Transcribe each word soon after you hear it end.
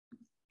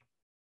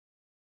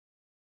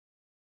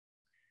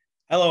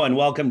Hello and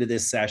welcome to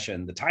this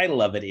session. The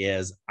title of it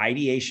is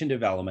Ideation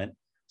Development.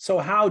 So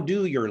how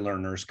do your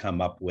learners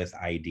come up with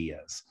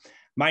ideas?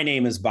 My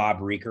name is Bob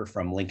Reeker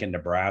from Lincoln,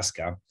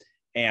 Nebraska,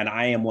 and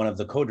I am one of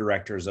the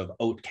co-directors of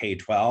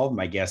OATK12.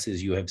 My guess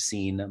is you have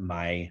seen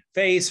my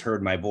face,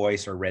 heard my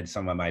voice, or read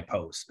some of my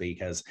posts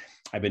because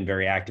I've been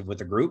very active with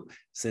the group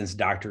since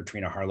Dr.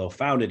 Trina Harlow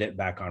founded it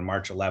back on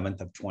March 11th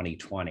of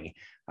 2020.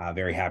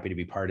 Very happy to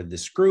be part of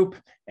this group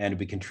and to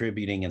be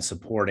contributing and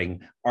supporting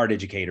art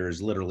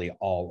educators literally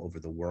all over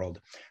the world.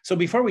 So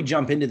before we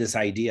jump into this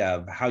idea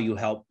of how you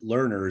help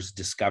learners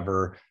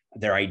discover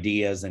their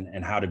ideas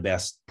and how to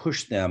best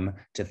push them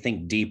to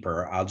think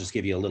deeper, I'll just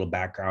give you a little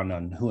background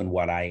on who and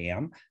what I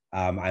am.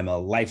 I'm a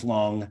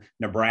lifelong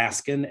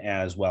Nebraskan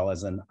as well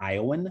as an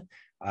Iowan.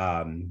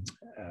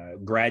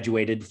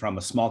 Graduated from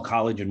a small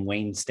college in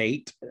Wayne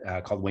State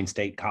called Wayne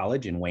State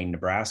College in Wayne,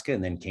 Nebraska,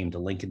 and then came to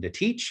Lincoln to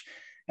teach.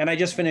 And I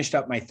just finished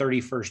up my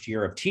 31st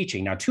year of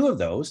teaching. Now, two of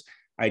those,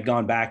 I'd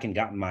gone back and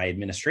gotten my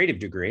administrative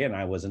degree, and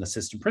I was an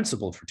assistant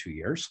principal for 2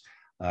 years.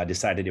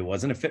 Decided it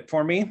wasn't a fit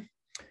for me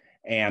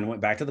and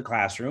went back to the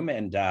classroom.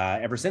 And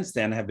ever since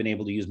then, have been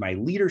able to use my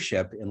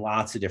leadership in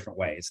lots of different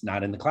ways,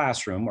 not in the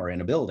classroom or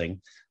in a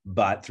building,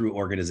 but through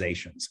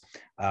organizations.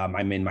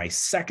 I'm in my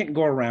second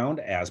go around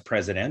as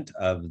president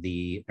of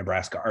the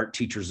Nebraska Art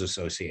Teachers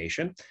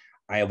Association.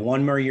 I have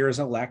one more year as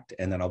elect,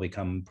 and then I'll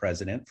become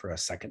president for a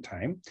second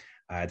time.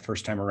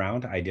 First time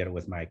around, I did it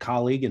with my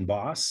colleague and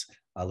boss,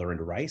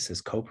 Lorinda Rice,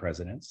 as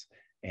co-presidents,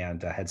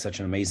 and had such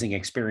an amazing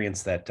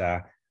experience that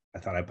I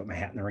thought I'd put my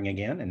hat in the ring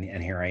again,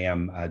 and here I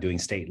am doing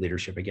state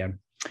leadership again.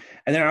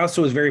 And then I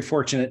also was very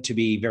fortunate to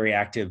be very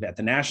active at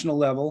the national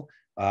level,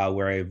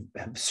 where I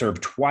have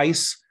served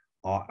twice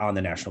on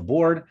the national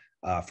board.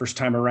 First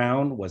time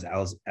around was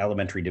as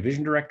elementary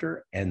division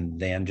director, and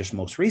then just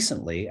most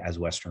recently as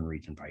Western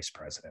Region vice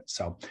president.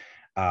 So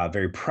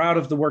very proud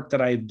of the work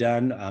that I've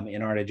done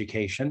in art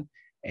education,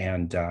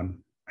 and I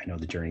know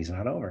the journey's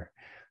not over.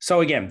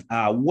 So again,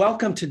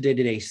 welcome to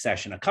today's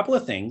session. A couple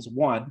of things.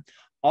 One,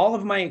 all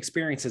of my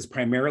experience has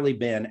primarily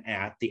been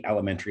at the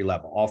elementary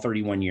level. All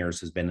 31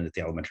 years has been at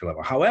the elementary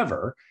level.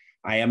 However,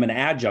 I am an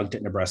adjunct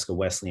at Nebraska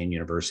Wesleyan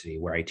University,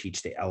 where I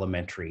teach the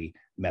elementary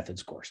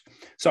methods course.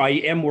 So I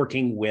am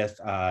working with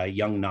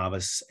young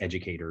novice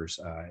educators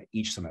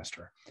each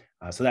semester.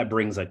 So that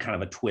brings a kind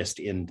of a twist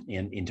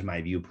into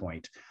my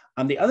viewpoint.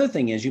 The other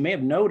thing is, you may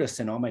have noticed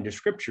in all my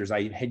descriptors,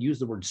 I had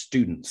used the word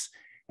students.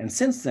 And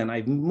since then,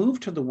 I've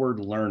moved to the word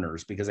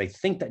learners because I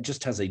think that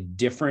just has a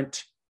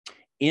different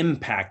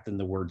impact than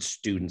the word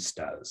students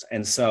does.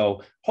 And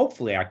so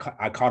hopefully I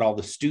caught all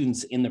the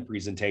students in the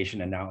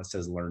presentation, and now it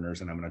says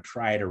learners, and I'm going to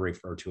try to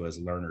refer to as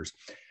learners.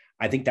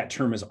 I think that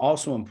term is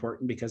also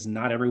important because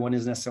not everyone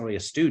is necessarily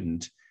a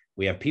student.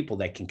 We have people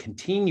that can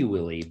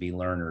continually be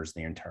learners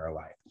their entire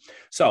life.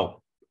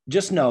 So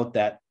just note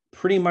that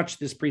pretty much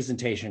this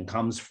presentation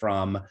comes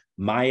from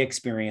my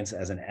experience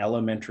as an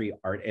elementary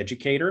art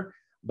educator.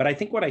 But I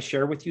think what I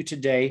share with you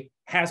today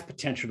has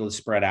potential to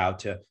spread out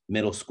to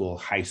middle school,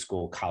 high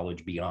school,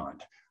 college,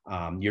 beyond.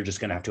 You're just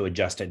going to have to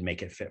adjust it and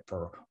make it fit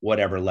for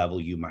whatever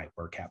level you might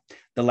work at.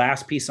 The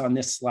last piece on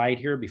this slide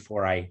here,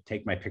 before I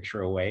take my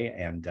picture away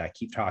and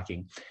keep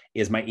talking,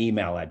 is my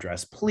email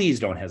address. Please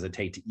don't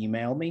hesitate to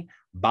email me,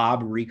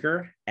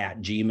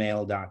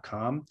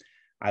 bobreeker@gmail.com.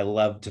 I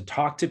love to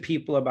talk to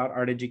people about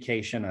art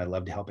education. I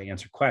love to help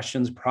answer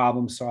questions,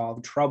 problem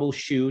solve,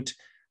 troubleshoot.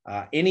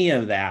 Any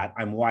of that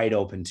I'm wide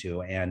open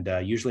to. And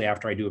usually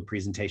after I do a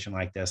presentation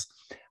like this,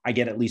 I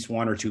get at least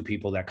one or two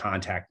people that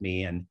contact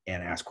me and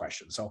ask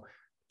questions. So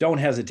don't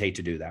hesitate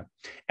to do that.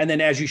 And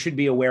then, as you should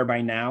be aware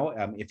by now,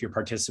 if you're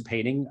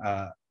participating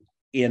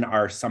in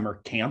our summer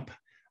camp,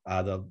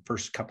 the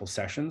first couple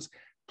sessions,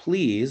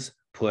 please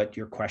put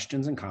your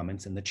questions and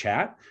comments in the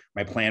chat.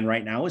 My plan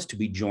right now is to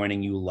be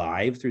joining you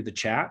live through the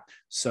chat.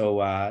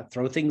 So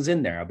throw things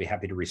in there. I'll be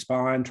happy to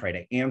respond, try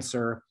to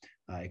answer,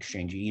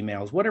 exchange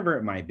emails, whatever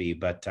it might be.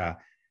 But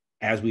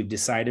as we've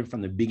decided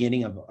from the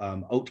beginning of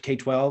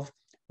OATK12,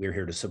 we're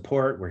here to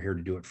support, we're here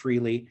to do it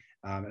freely.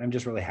 And I'm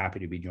just really happy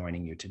to be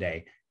joining you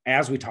today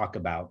as we talk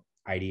about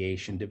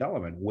ideation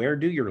development. Where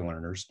do your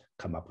learners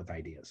come up with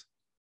ideas?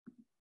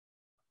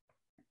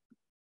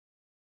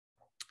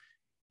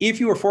 If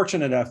you were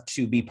fortunate enough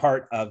to be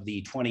part of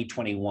the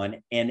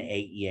 2021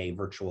 NAEA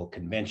virtual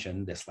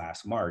convention this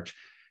last March,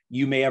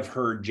 you may have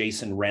heard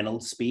Jason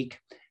Reynolds speak.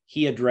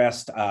 He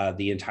addressed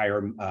the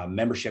entire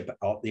membership,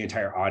 the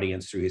entire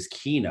audience through his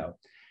keynote.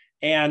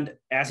 And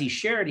as he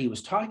shared, he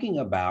was talking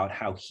about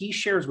how he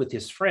shares with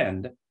his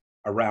friend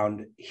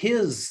around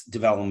his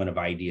development of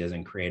ideas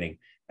and creating.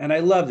 And I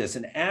love this.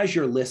 And as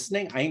you're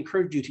listening, I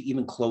encourage you to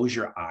even close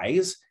your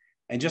eyes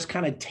and just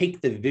kind of take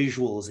the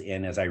visuals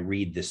in as I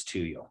read this to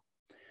you.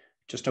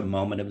 Just a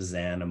moment of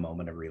Zen, a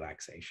moment of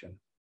relaxation.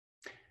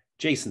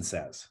 Jason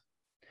says,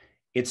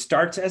 it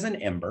starts as an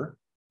ember,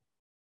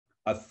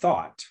 a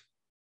thought,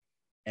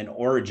 an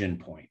origin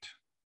point,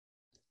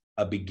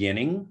 a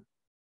beginning,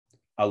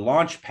 a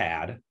launch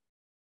pad,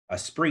 a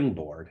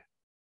springboard,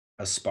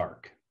 a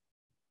spark.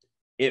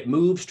 It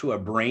moves to a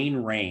brain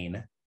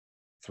rain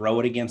throw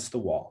it against the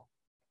wall.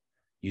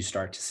 You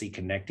start to see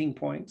connecting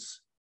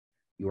points.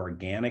 You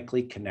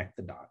organically connect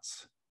the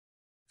dots.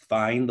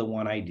 Find the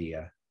one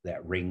idea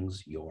that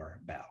rings your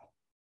bell.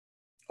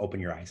 Open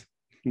your eyes.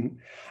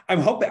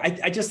 I'm hoping,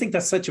 I just think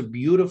that's such a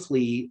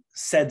beautifully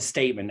said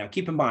statement. Now,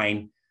 keep in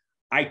mind,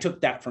 I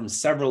took that from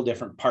several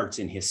different parts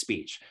in his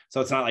speech.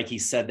 So it's not like he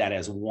said that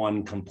as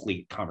one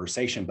complete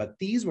conversation, but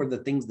these were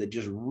the things that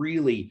just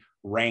really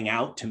rang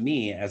out to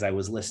me as I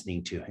was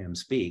listening to him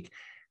speak.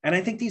 And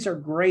I think these are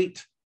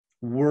great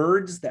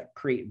words that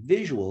create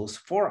visuals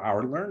for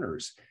our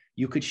learners.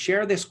 You could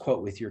share this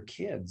quote with your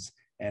kids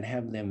and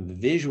have them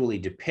visually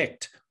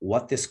depict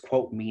what this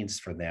quote means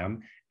for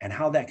them and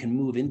how that can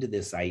move into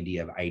this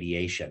idea of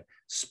ideation,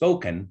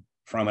 spoken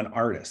from an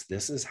artist.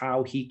 This is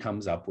how he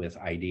comes up with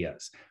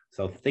ideas.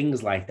 So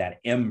things like that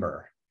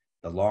ember,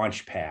 the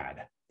launch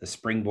pad, the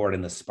springboard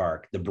and the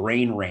spark, the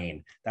brain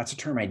rain. That's a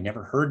term I'd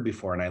never heard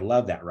before. And I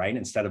love that, right?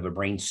 Instead of a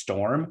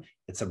brainstorm,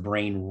 it's a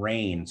brain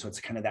rain. So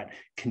it's kind of that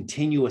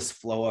continuous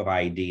flow of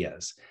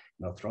ideas.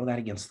 Throw that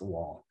against the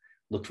wall.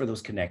 Look for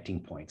those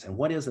connecting points. And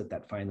what is it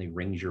that finally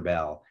rings your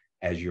bell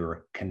as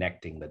you're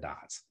connecting the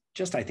dots?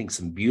 Just, I think,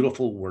 some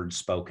beautiful words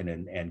spoken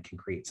and can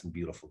create some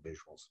beautiful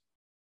visuals.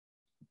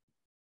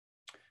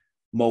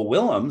 Mo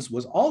Willems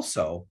was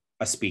also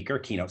a speaker,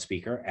 keynote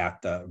speaker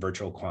at the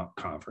virtual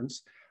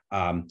conference.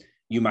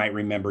 You might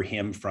remember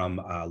him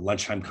from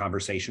lunchtime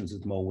conversations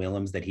with Mo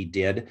Willems that he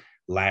did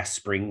last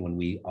spring when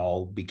we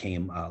all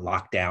became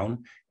locked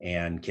down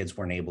and kids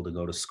weren't able to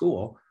go to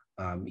school.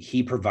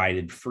 He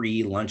provided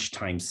free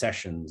lunchtime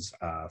sessions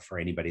for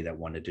anybody that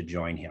wanted to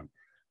join him.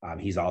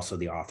 He's also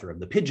the author of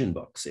the Pigeon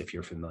books, if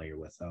you're familiar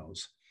with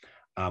those.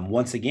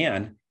 Once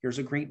again, here's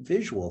a great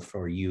visual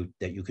for you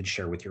that you could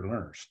share with your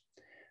learners.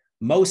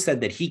 Mo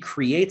said that he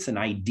creates an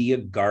idea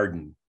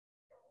garden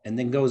and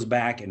then goes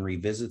back and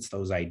revisits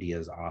those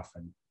ideas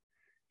often.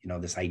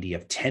 This idea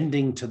of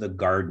tending to the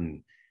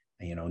garden,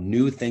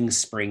 new things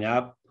spring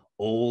up,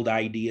 old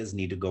ideas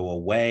need to go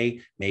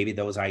away. Maybe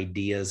those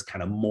ideas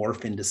kind of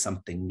morph into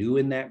something new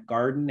in that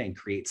garden and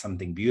create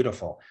something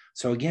beautiful.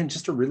 So again,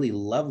 just a really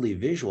lovely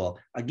visual.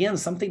 Again,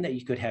 something that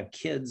you could have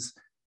kids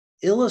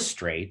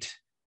illustrate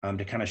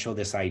to kind of show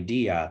this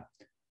idea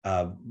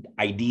of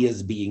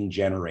ideas being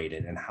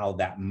generated and how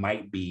that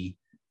might be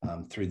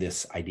through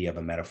this idea of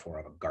a metaphor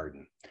of a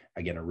garden.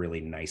 Again, a really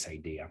nice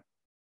idea.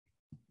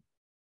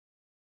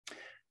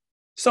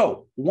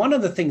 So one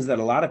of the things that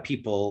a lot of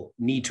people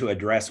need to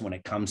address when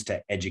it comes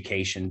to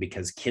education,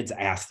 because kids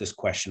ask this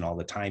question all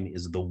the time,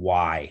 is the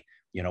why.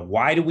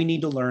 Why do we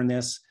need to learn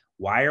this?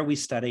 Why are we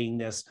studying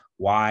this?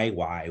 Why?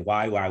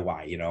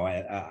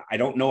 I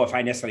don't know if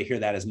I necessarily hear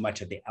that as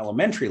much at the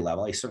elementary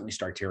level. I certainly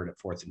start to hear it at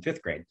 4th and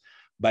 5th grade.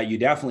 But you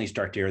definitely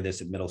start to hear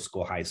this at middle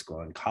school, high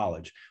school, and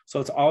college. So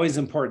it's always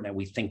important that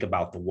we think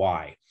about the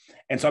why.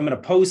 And so I'm going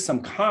to pose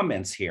some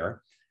comments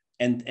here,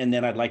 and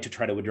then I'd like to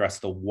try to address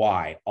the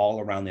why all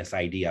around this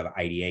idea of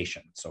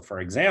ideation. So for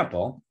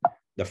example,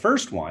 the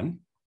first one,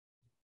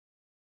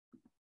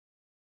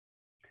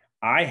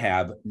 I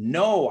have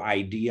no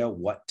idea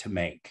what to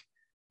make.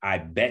 I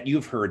bet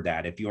you've heard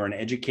that. If you're an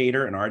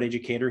educator, an art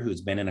educator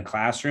who's been in a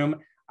classroom,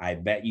 I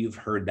bet you've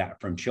heard that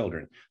from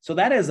children. So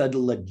that is a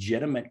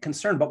legitimate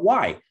concern. But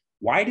why?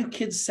 Why do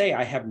kids say,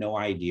 I have no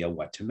idea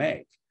what to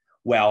make?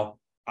 Well,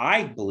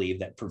 I believe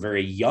that for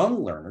very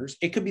young learners,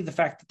 it could be the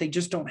fact that they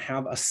just don't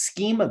have a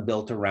schema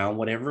built around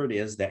whatever it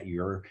is that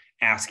you're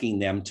asking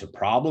them to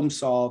problem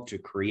solve, to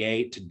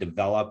create, to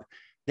develop.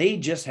 They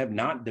just have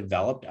not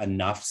developed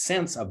enough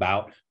sense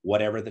about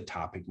whatever the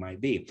topic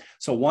might be.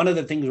 So one of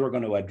the things we're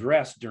going to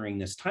address during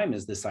this time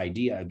is this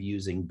idea of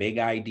using big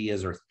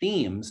ideas or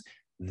themes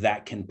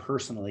that can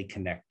personally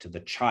connect to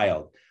the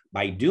child.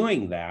 By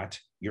doing that,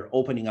 you're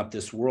opening up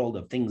this world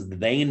of things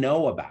they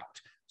know about.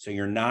 So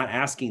you're not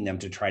asking them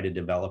to try to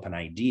develop an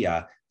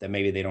idea that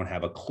maybe they don't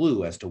have a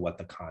clue as to what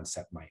the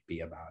concept might be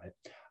about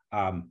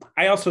it.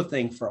 I also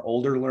think for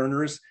older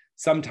learners,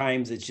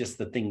 sometimes it's just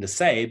the thing to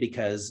say,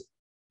 because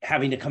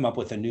having to come up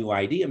with a new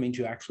idea means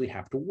you actually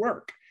have to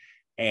work.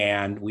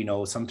 And we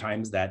know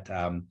sometimes that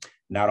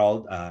not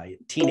all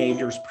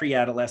teenagers,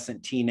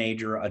 pre-adolescent,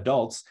 teenager,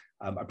 adults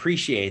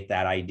appreciate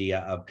that idea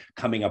of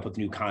coming up with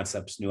new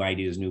concepts, new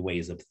ideas, new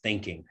ways of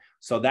thinking.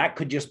 So that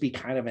could just be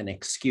kind of an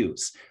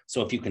excuse.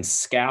 So if you can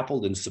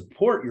scaffold and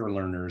support your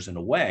learners in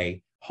a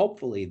way,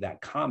 hopefully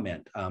that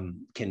comment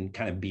can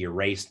kind of be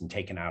erased and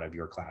taken out of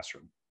your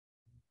classroom.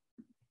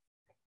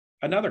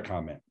 Another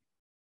comment: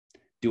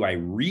 do I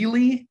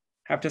really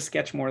have to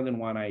sketch more than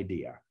one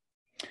idea?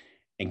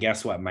 And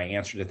guess what? My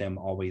answer to them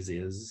always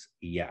is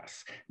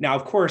yes. Now,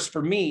 of course,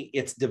 for me,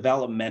 it's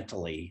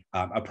developmentally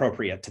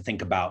appropriate to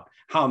think about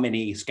how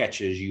many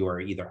sketches you are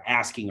either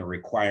asking or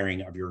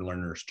requiring of your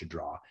learners to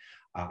draw.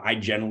 I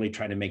generally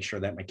try to make sure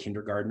that my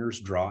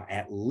kindergartners draw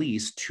at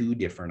least 2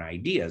 different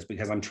ideas,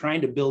 because I'm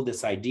trying to build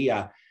this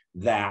idea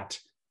that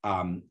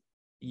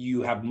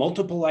you have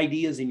multiple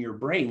ideas in your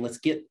brain. Let's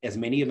get as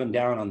many of them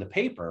down on the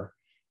paper,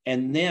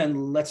 and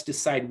then let's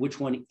decide which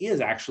one is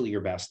actually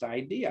your best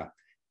idea.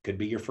 Could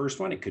be your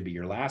first one, it could be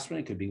your last one,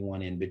 it could be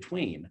one in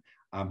between.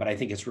 but I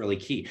think it's really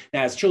key.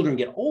 Now, as children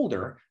get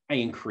older, I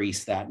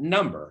increase that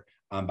number.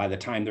 By the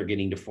time they're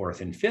getting to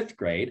 4th and 5th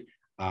grade,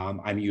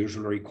 I'm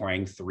usually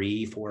requiring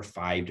 3, 4,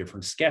 5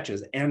 different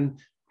sketches. And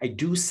I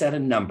do set a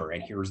number,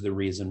 and here's the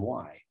reason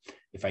why.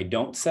 If I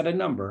don't set a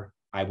number,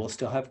 I will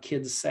still have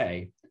kids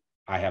say,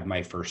 I have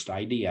my first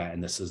idea,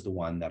 and this is the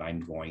one that I'm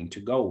going to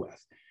go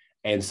with.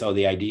 And so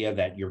the idea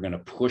that you're going to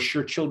push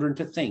your children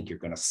to think, you're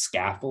going to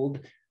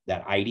scaffold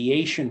that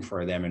ideation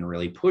for them and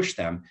really push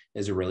them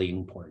is a really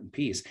important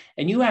piece.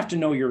 And you have to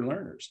know your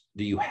learners.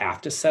 Do you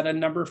have to set a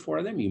number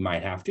for them? You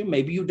might have to,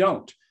 maybe you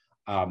don't.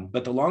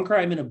 But the longer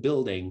I'm in a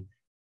building,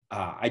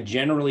 I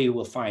generally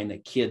will find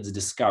that kids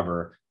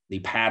discover the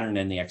pattern,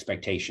 and the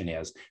expectation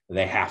is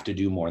they have to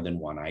do more than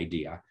one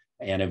idea.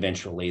 And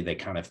eventually they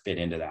kind of fit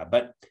into that.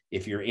 But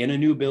if you're in a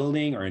new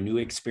building or a new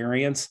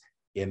experience,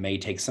 it may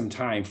take some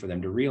time for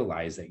them to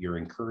realize that you're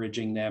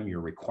encouraging them, you're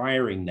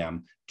requiring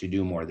them to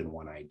do more than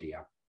one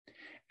idea.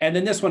 And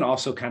then this one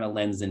also kind of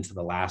lends into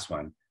the last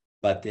one,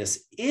 but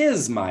this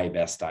is my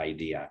best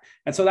idea.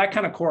 And so that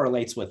kind of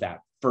correlates with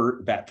that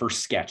first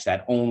sketch,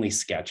 that only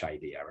sketch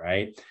idea,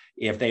 right?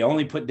 If they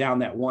only put down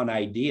that one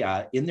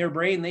idea in their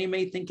brain, they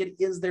may think it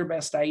is their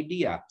best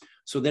idea.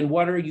 So then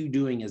what are you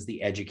doing as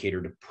the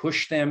educator to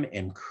push them,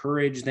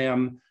 encourage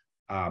them,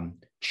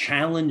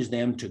 challenge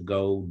them to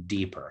go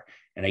deeper?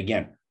 And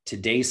again,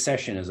 today's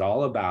session is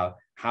all about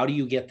how do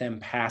you get them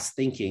past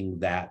thinking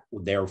that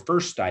their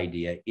first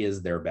idea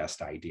is their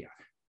best idea?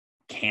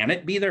 Can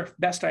it be their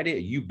best idea?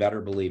 You better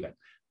believe it.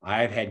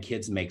 I've had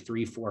kids make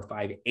 3, 4,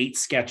 5, 8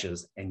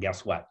 sketches, and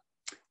guess what?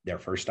 Their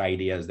first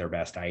idea is their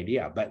best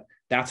idea, but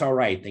that's all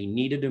right. They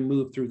needed to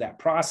move through that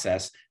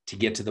process to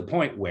get to the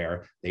point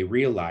where they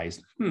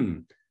realized,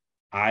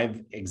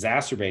 I've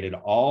exacerbated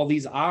all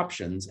these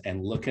options,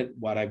 and look at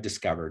what I've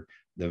discovered.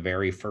 The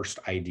very first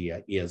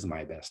idea is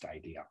my best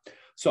idea.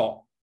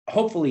 So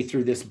hopefully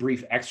through this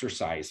brief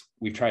exercise,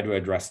 we've tried to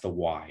address the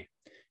why.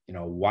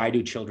 Why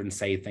do children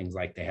say things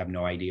like they have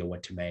no idea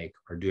what to make?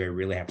 Or do I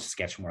really have to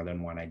sketch more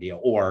than one idea?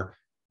 Or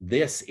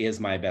this is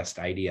my best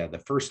idea. The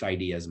first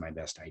idea is my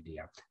best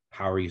idea.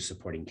 How are you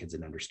supporting kids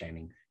in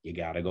understanding? You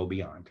got to go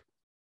beyond.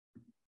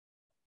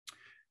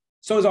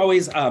 So as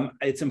always,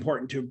 it's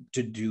important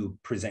to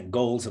present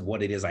goals of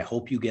what it is I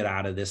hope you get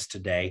out of this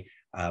today.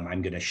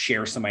 I'm going to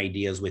share some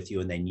ideas with you,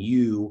 and then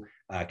you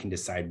can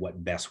decide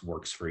what best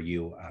works for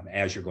you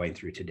as you're going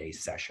through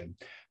today's session.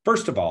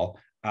 First of all,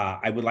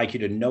 I would like you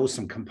to know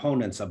some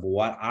components of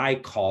what I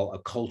call a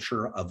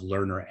culture of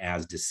learner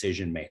as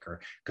decision maker,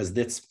 because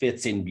this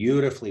fits in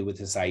beautifully with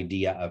this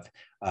idea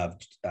of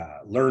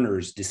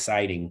learners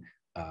deciding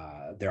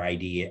their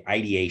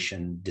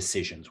ideation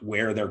decisions,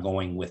 where they're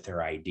going with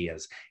their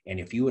ideas.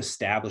 And if you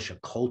establish a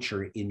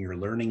culture in your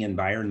learning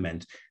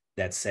environment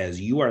that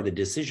says you are the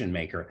decision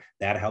maker,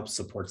 that helps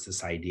supports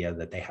this idea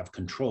that they have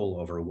control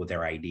over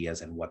their ideas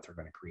and what they're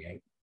going to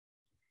create.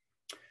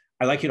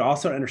 I'd like you to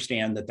also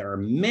understand that there are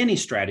many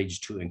strategies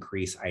to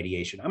increase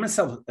ideation. I'm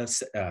going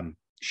to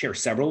share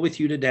several with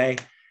you today.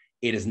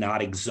 It is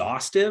not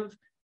exhaustive.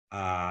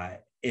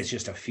 It's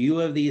just a few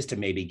of these to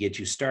maybe get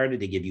you started,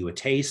 to give you a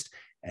taste,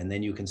 and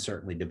then you can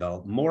certainly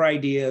develop more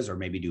ideas or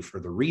maybe do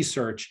further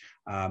research.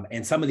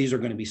 And some of these are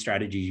going to be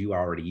strategies you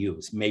already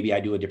use. Maybe I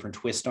do a different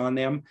twist on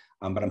them,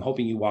 but I'm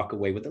hoping you walk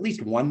away with at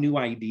least one new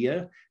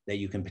idea that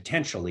you can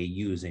potentially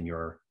use in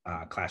your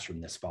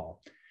classroom this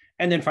fall.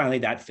 And then finally,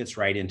 that fits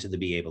right into the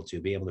be able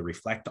to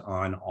reflect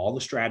on all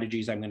the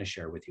strategies I'm going to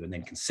share with you, and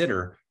then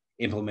consider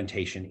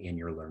implementation in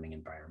your learning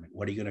environment.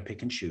 What are you going to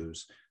pick and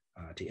choose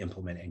to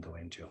implement and go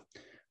into?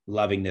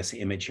 Loving this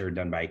image here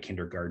done by a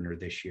kindergartner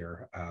this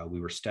year. We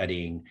were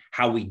studying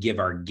how we give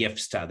our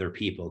gifts to other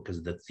people,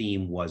 because the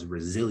theme was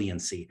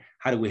resiliency.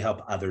 How do we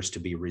help others to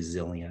be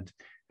resilient?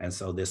 And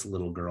so this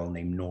little girl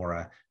named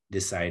Nora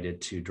decided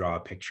to draw a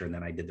picture, and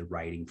then I did the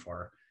writing for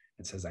her.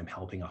 It says, I'm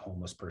helping a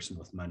homeless person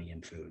with money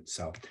and food.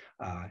 So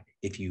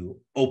if you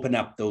open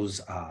up those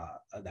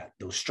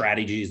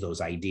strategies,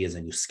 those ideas,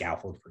 and you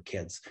scaffold for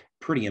kids,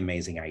 pretty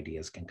amazing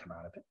ideas can come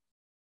out of it.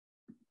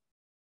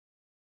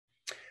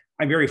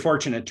 I'm very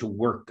fortunate to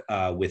work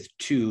with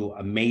 2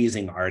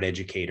 amazing art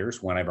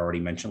educators. One I've already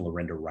mentioned,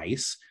 Lorinda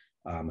Rice,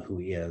 who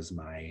is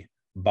my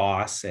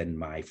boss and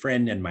my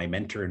friend and my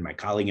mentor and my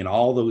colleague and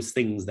all those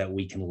things that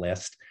we can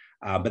list.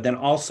 But then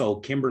also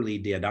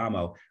Kimberly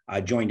Diadamo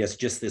joined us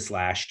just this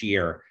last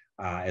year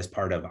as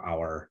part of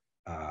our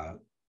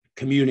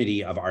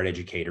community of art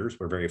educators.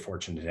 We're very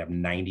fortunate to have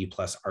 90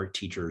 plus art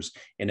teachers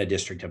in a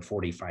district of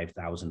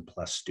 45,000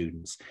 plus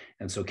students.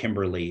 And so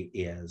Kimberly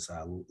is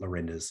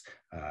Lorinda's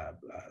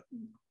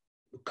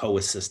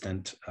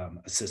co-assistant,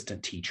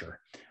 assistant teacher.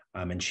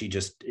 And she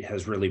just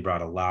has really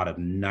brought a lot of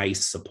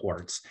nice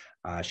supports.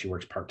 She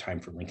works part-time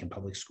for Lincoln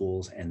Public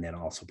Schools, and then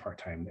also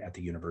part-time at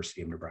the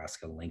University of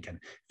Nebraska-Lincoln. In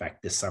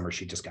fact, this summer,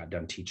 she just got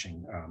done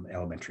teaching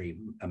elementary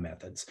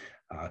methods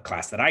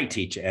class that I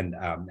teach. And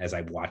as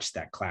I've watched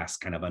that class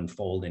kind of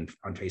unfold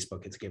on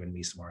Facebook, it's given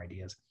me some more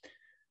ideas.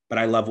 But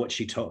I love what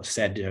she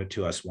said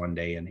to us one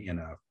day in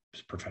a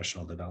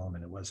professional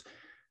development. It was,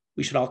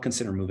 we should all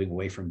consider moving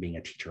away from being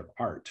a teacher of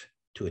art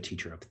to a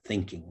teacher of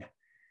thinking.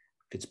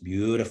 Fits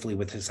beautifully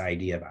with this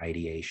idea of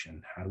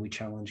ideation. How do we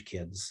challenge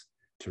kids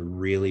to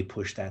really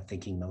push that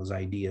thinking, those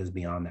ideas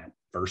beyond that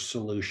first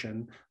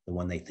solution, the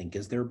one they think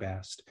is their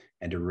best,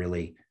 and to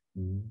really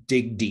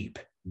dig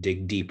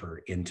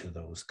deeper into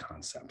those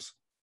concepts.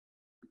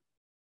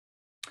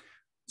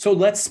 So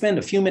let's spend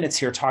a few minutes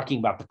here talking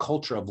about the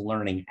culture of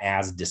learning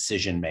as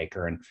decision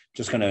maker. And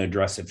just going to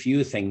address a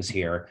few things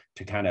here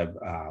to kind of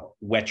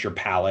whet your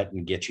palate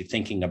and get you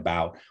thinking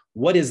about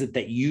what is it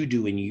that you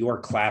do in your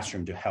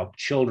classroom to help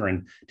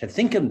children to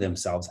think of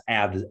themselves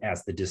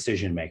as the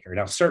decision maker.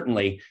 Now,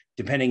 certainly,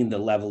 depending on the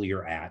level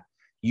you're at,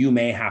 you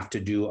may have to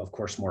do, of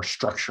course, more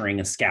structuring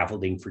and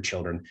scaffolding for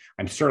children.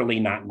 I'm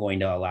certainly not going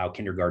to allow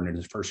kindergartners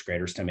and first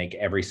graders to make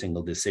every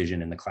single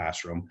decision in the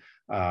classroom.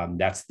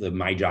 That's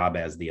my job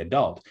as the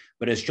adult.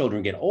 But as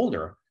children get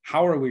older,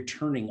 how are we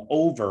turning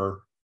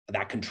over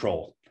that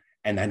control?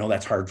 And I know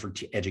that's hard for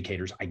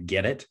educators. I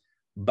get it.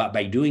 But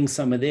by doing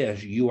some of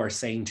this, you are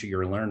saying to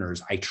your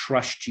learners, I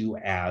trust you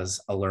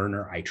as a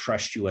learner. I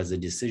trust you as a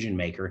decision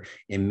maker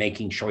in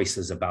making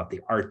choices about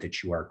the art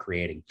that you are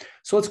creating.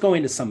 So let's go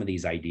into some of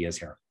these ideas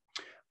here.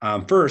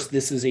 First,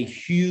 this is a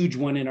huge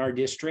one in our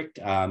district.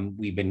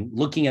 We've been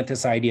looking at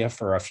this idea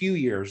for a few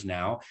years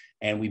now,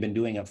 and we've been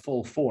doing it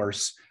full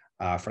force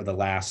for the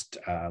last,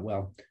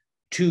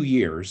 2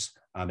 years.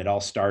 It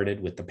all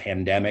started with the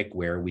pandemic,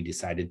 where we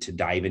decided to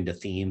dive into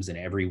themes, and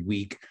every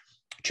week,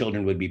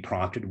 children would be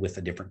prompted with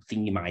a different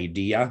theme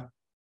idea.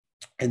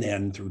 And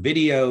then through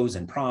videos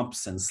and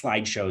prompts and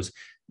slideshows,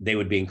 they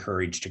would be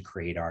encouraged to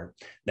create art.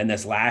 Then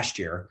this last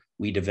year,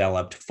 we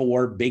developed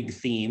 4 big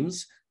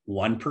themes,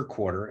 1 per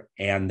quarter,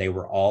 and they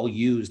were all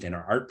used in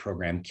our art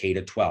program,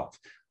 K-12.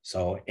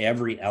 So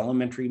every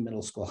elementary,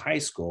 middle school, high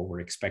school, we're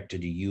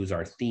expected to use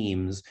our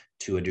themes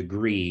to a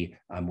degree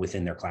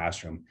within their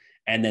classroom.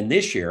 And then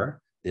this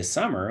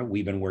summer,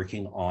 we've been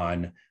working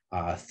on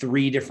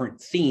 3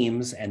 different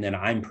themes, and then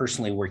I'm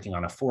personally working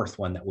on a 4th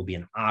one that will be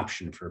an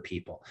option for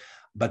people.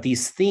 But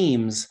these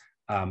themes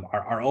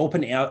are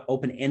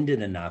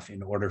open-ended enough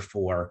in order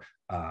for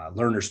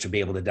learners to be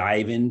able to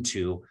dive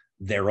into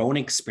their own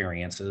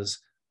experiences,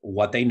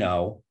 what they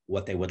know,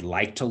 what they would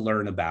like to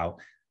learn about,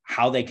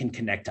 how they can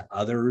connect to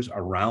others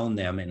around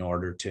them in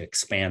order to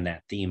expand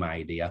that theme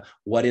idea.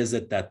 What is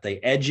it that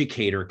the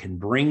educator can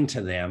bring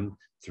to them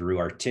through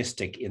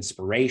artistic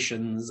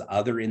inspirations,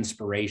 other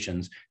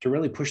inspirations, to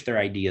really push their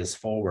ideas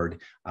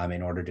forward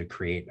in order to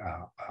create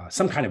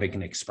some kind of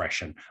an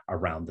expression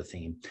around the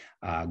theme.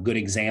 Good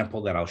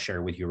example that I'll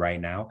share with you right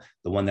now,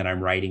 the one that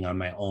I'm writing on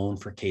my own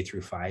for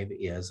K-5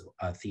 is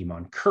a theme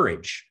on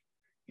courage.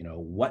 You know,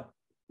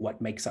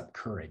 what makes up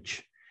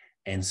courage?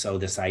 And so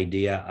this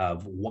idea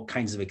of what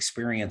kinds of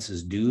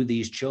experiences do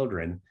these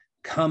children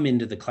come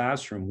into the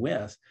classroom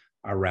with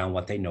around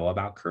what they know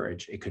about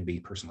courage. It could be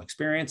personal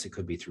experience. It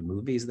could be through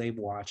movies they've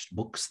watched,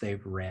 books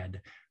they've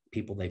read,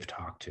 people they've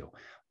talked to.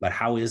 But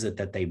how is it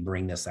that they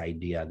bring this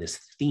idea, this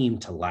theme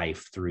to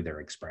life through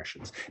their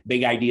expressions?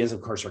 Big ideas,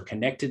 of course, are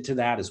connected to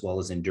that, as well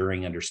as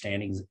enduring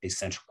understandings,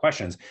 essential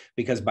questions,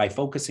 because by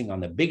focusing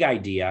on the big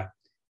idea,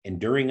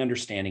 enduring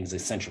understandings,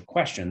 essential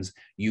questions,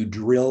 you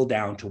drill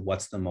down to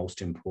what's the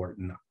most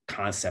important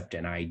concept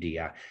and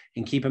idea.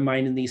 And keep in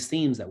mind, in these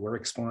themes that we're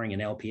exploring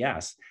in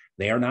LPS,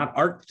 they are not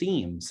art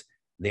themes.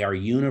 They are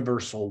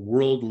universal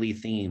worldly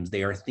themes.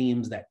 They are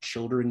themes that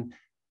children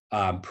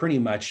pretty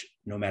much,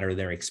 no matter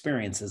their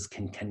experiences,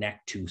 can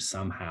connect to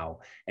somehow.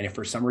 And if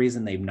for some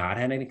reason they've not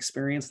had an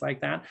experience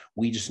like that,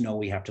 we just know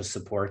we have to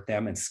support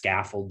them and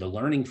scaffold the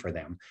learning for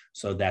them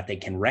so that they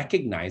can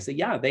recognize that,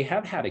 yeah, they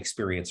have had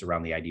experience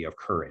around the idea of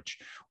courage.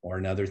 Or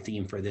another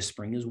theme for this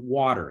spring is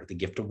water, the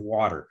gift of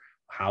water.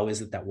 How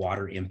is it that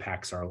water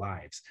impacts our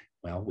lives?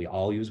 Well, we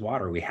all use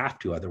water. We have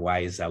to,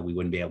 otherwise we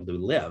wouldn't be able to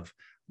live.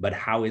 But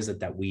how is it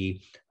that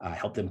we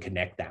help them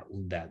connect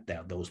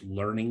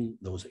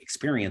those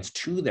experience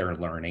to their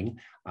learning,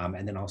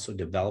 and then also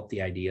develop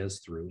the ideas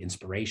through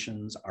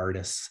inspirations,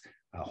 artists,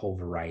 a whole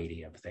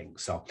variety of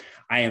things. So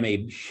I am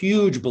a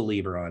huge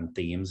believer on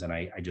themes, and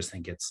I just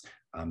think it's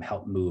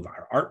helped move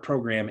our art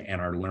program and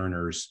our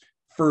learners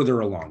further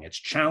along. It's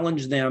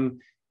challenged them,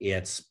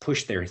 it's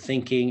pushed their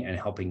thinking, and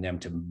helping them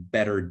to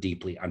better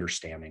deeply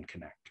understand and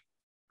connect.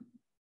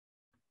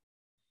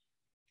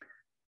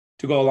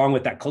 To go along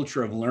with that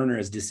culture of learner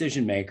as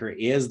decision maker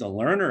is the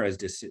learner as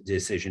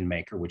decision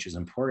maker, which is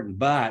important,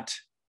 but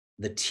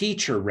the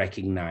teacher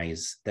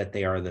recognize that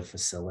they are the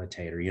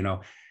facilitator. You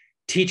know,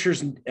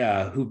 teachers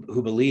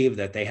who believe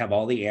that they have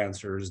all the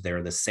answers,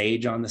 they're the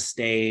sage on the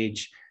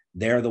stage,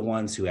 they're the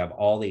ones who have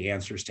all the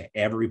answers to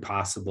every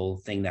possible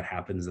thing that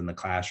happens in the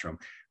classroom.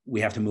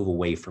 We have to move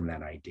away from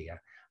that idea.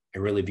 I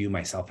really view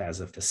myself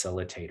as a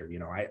facilitator. You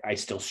know, I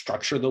still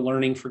structure the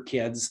learning for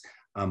kids.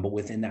 But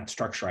within that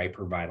structure, I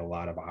provide a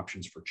lot of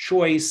options for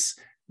choice,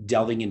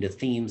 delving into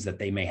themes that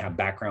they may have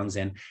backgrounds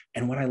in.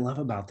 And what I love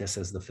about this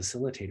as the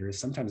facilitator is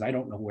sometimes I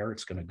don't know where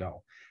it's going to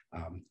go.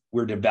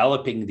 We're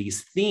developing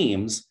these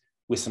themes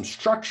with some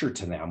structure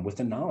to them, with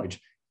the knowledge.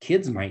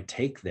 Kids might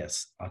take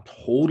this a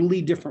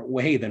totally different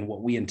way than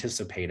what we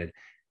anticipated.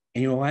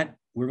 And you know what?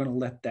 we're going to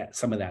let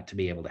some of that to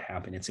be able to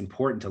happen. It's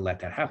important to let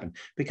that happen,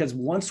 because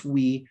once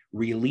we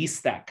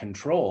release that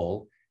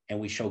control and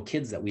we show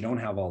kids that we don't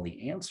have all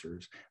the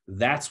answers,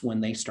 that's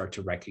when they start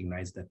to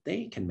recognize that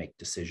they can make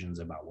decisions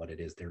about what it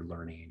is they're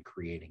learning and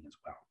creating as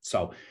well.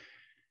 So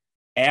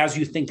as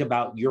you think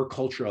about your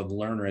culture of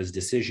learner as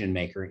decision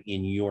maker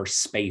in your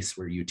space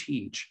where you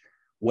teach,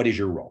 what is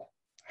your role?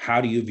 How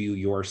do you view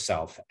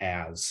yourself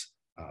as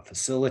a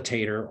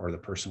facilitator or the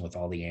person with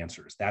all the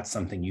answers? That's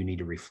something you need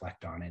to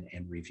reflect on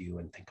and review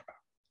and think about.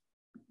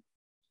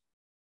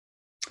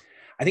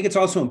 I think it's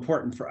also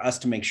important for us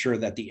to make sure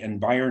that the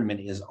environment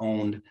is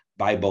owned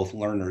by both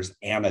learners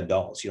and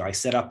adults. I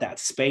set up that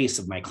space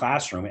of my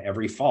classroom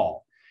every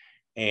fall,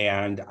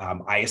 and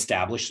I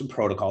establish some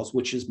protocols,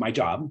 which is my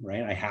job,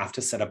 right? I have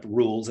to set up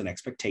rules and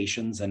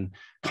expectations and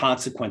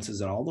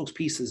consequences, and all those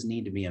pieces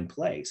need to be in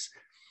place.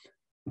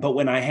 But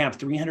when I have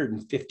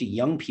 350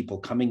 young people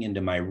coming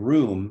into my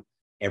room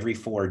every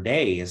 4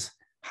 days,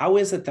 how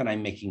is it that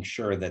I'm making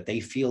sure that they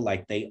feel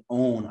like they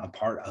own a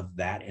part of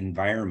that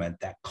environment,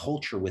 that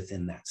culture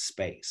within that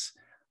space?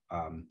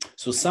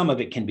 So some of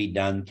it can be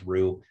done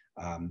through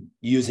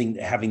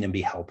having them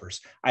be helpers.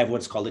 I have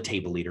what's called a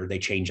table leader. They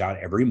change out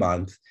every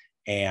month,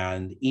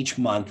 and each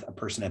month a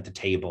person at the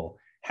table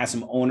has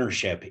some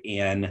ownership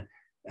in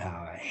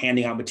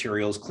handing out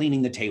materials,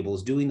 cleaning the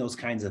tables, doing those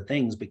kinds of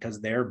things, because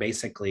they're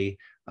basically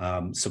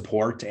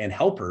support and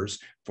helpers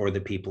for the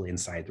people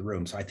inside the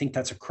room. So I think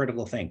that's a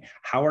critical thing.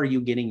 How are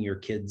you getting your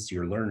kids,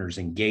 your learners,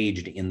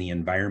 engaged in the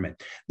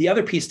environment? The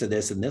other piece to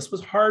this, and this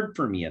was hard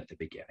for me at the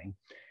beginning,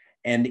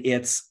 and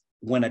it's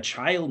when a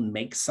child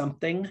makes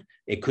something,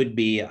 it could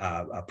be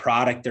a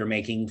product they're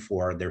making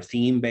for their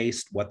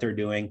theme-based, what they're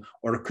doing,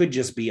 or it could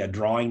just be a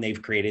drawing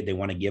they've created they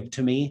want to give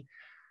to me.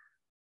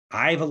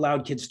 I've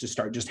allowed kids to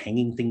start just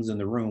hanging things in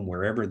the room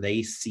wherever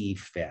they see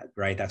fit,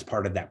 right? That's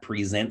part of that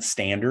present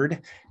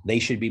standard. They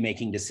should be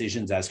making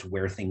decisions as to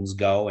where things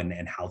go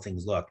and how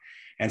things look.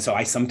 And so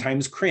I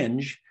sometimes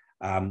cringe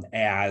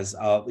as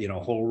a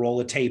whole roll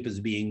of tape is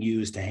being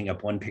used to hang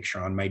up one picture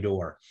on my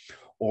door.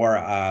 Or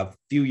a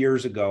few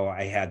years ago,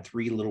 I had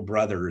 3 little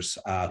brothers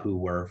who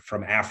were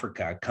from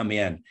Africa come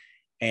in,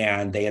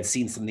 and they had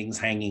seen some things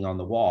hanging on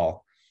the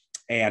wall,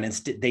 and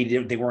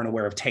they weren't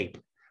aware of tape,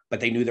 but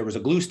they knew there was a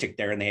glue stick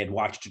there, and they had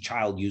watched a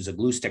child use a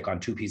glue stick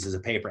on 2 pieces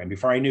of paper. And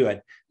before I knew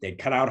it, they'd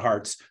cut out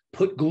hearts,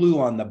 put glue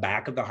on the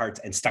back of the hearts,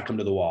 and stuck them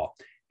to the wall.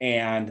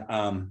 And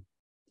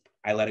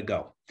I let it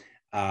go.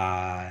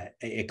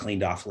 It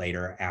cleaned off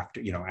later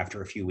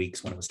after a few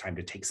weeks, when it was time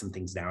to take some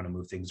things down and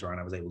move things around.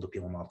 I was able to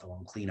peel them off the wall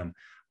and clean them.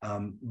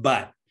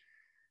 But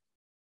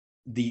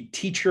the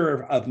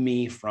teacher of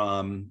me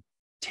from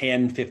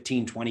 10,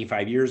 15,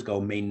 25 years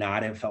ago may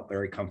not have felt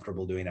very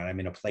comfortable doing that. I'm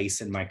in a place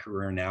in my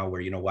career now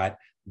where,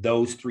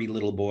 those 3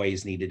 little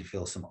boys needed to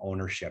feel some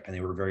ownership, and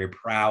they were very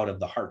proud of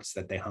the hearts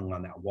that they hung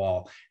on that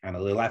wall, and I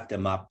left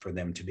them up for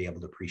them to be able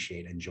to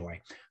appreciate and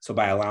enjoy. So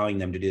by allowing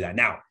them to do that.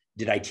 Now,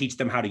 did I teach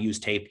them how to use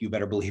tape? You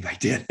better believe I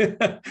did.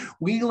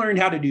 We learned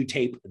how to do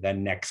tape the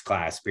next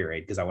class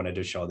period, because I wanted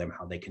to show them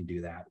how they can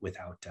do that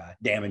without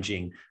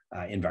damaging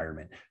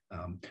environment.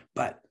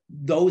 But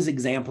those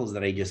examples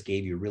that I just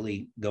gave you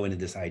really go into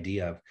this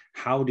idea of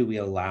how do we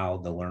allow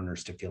the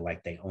learners to feel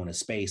like they own a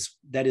space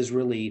that is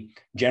really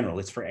general.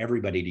 It's for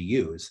everybody to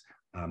use.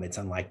 It's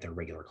unlike their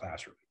regular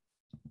classroom.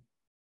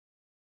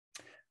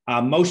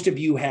 Most of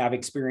you have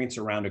experience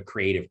around a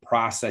creative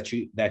process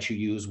that you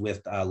use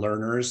with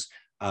learners.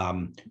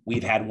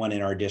 We've had one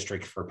in our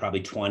district for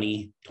probably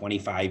 20,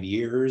 25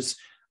 years.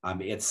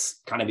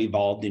 It's kind of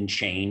evolved and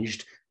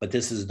changed, but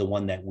this is the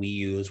one that we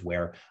use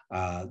where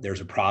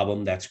there's a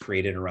problem that's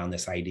created around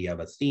this idea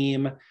of a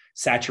theme.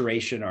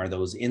 Saturation are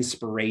those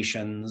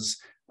inspirations,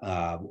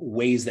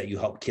 ways that you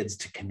help kids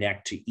to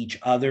connect to each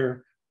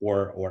other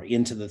or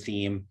into the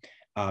theme.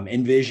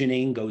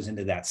 Envisioning goes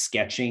into that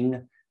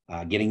sketching,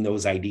 getting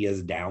those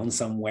ideas down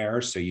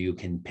somewhere so you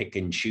can pick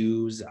and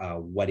choose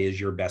what is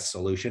your best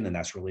solution. And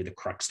that's really the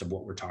crux of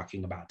what we're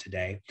talking about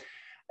today.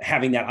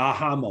 Having that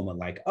aha moment,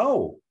 like,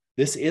 oh,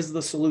 this is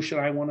the solution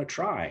I want to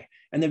try.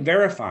 And then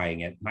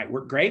verifying it might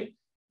work great,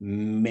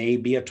 may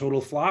be a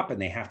total flop,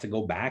 and they have to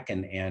go back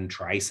and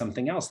try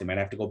something else. They might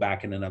have to go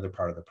back in another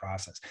part of the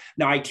process.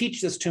 Now, I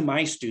teach this to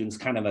my students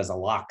kind of as a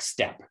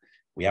lockstep.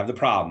 We have the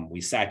problem, we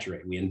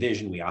saturate, we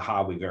envision, we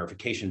aha, we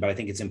verification. But I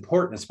think it's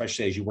important,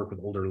 especially as you work with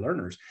older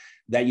learners,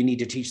 that you need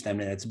to teach them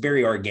that it's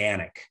very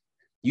organic.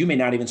 You may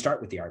not even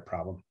start with the art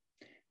problem.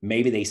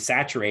 Maybe they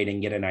saturate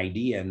and get an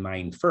idea in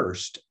mind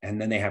first,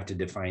 and then they have to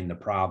define the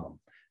problem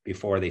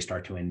before they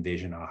start to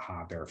envision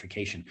aha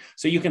verification.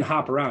 So you can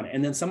hop around.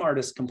 And then some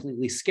artists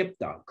completely skip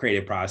the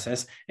creative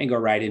process and go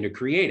right into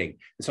creating.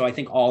 And so I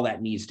think all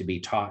that needs to be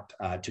taught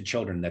to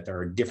children, that there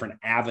are different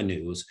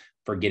avenues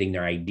for getting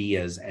their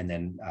ideas and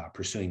then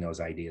pursuing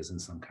those ideas in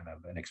some kind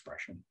of an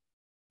expression.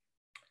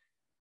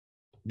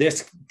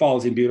 This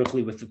falls in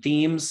beautifully with the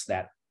themes,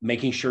 that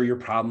making sure your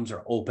problems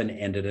are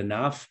open-ended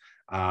enough.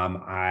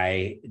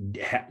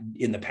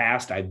 In the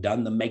past, I've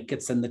done the make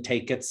it's and the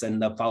take it's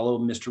and the follow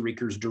Mr.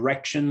 Reeker's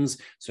directions.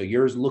 So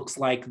yours looks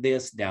like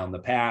this down the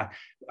path.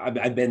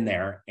 I've been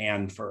there.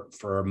 And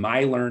for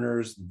my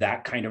learners,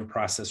 that kind of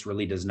process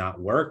really does not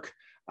work.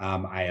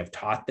 I have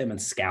taught them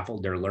and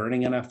scaffolded their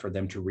learning enough for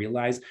them to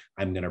realize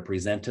I'm going to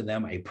present to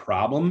them a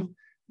problem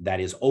that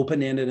is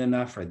open-ended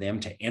enough for them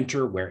to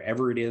enter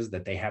wherever it is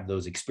that they have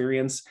those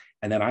experience.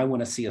 And then I want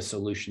to see a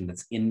solution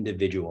that's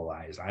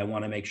individualized. I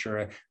want to make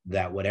sure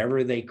that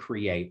whatever they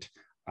create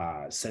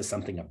says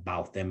something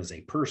about them as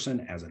a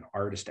person, as an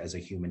artist, as a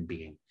human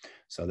being.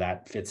 So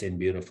that fits in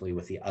beautifully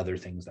with the other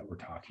things that we're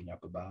talking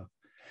up above.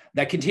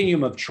 That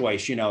continuum of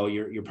choice,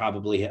 you're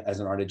probably, as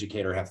an art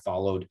educator, have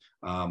followed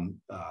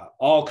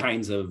all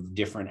kinds of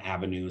different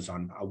avenues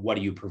on what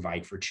do you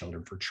provide for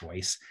children for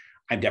choice.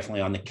 I'm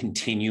definitely on the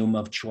continuum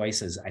of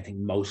choice, as I think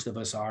most of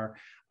us are.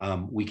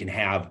 We can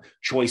have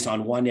choice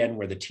on one end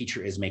where the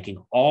teacher is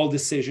making all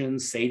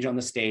decisions, sage on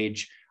the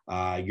stage.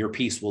 Your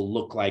piece will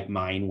look like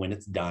mine when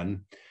it's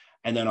done.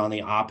 And then on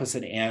the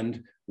opposite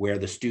end, where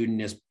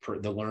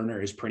the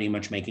learner is pretty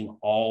much making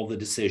all the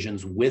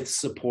decisions with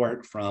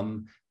support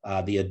from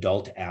the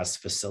adult as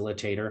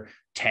facilitator.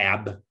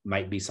 TAB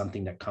might be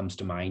something that comes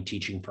to mind,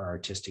 teaching for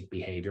artistic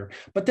behavior.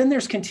 But then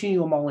there's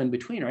continuum all in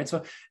between, right?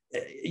 So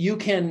you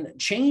can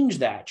change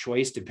that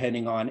choice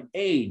depending on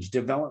age,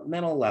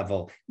 developmental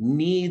level,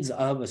 needs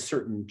of a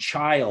certain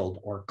child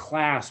or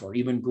class or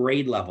even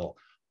grade level.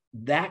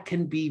 That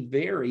can be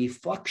very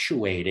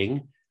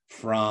fluctuating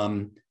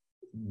from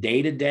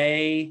day to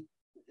day,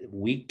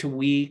 week to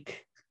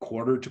week,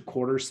 quarter to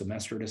quarter,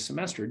 semester to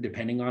semester,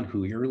 depending on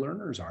who your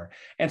learners are.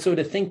 And so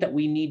to think that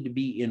we need to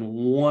be in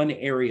one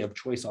area of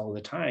choice all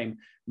the time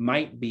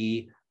might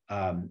be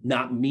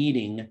not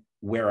meeting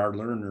where our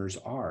learners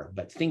are,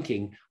 but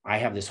thinking I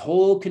have this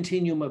whole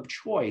continuum of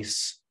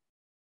choice.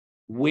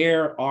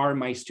 Where are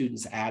my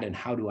students at and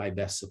how do I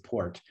best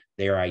support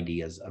their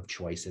ideas of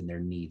choice and their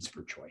needs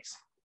for choice?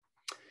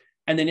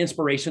 And then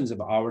inspirations have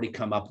already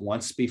come up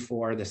once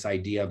before, this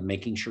idea of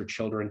making sure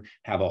children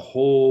have a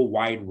whole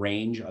wide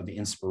range of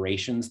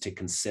inspirations to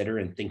consider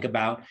and think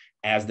about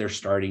as they're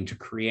starting to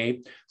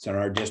create. So in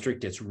our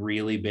district, it's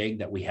really big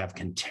that we have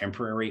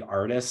contemporary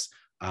artists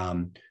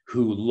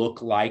who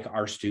look like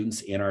our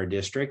students in our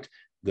district.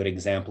 Good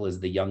example is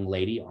the young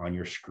lady on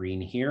your screen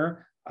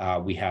here.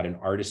 We had an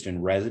artist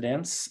in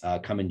residence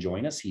come and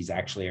join us. He's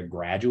actually a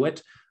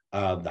graduate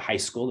of the high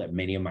school that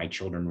many of my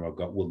children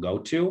will go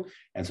to.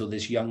 And so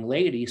this young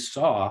lady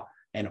saw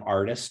an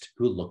artist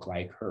who looked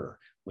like her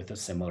with a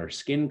similar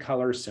skin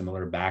color,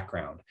 similar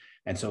background.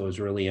 And so it was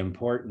really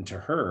important to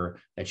her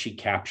that she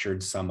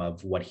captured some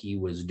of what he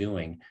was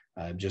doing.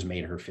 Just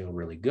made her feel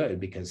really good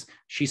because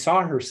she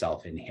saw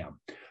herself in him.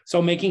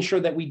 So making sure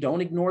that we don't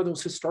ignore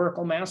those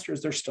historical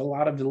masters, there's still a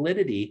lot of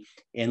validity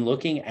in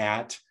looking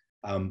at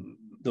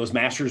those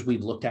masters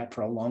we've looked at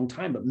for a long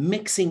time, but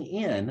mixing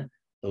in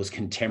those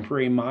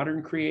contemporary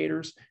modern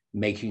creators,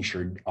 making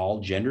sure all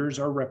genders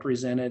are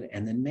represented,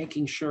 and then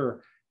making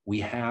sure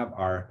we have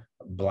our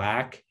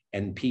Black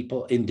and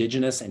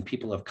Indigenous and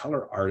people of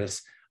color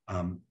artists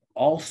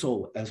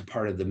also as a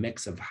part of the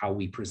mix of how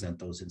we present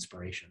those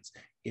inspirations.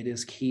 It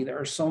is key. There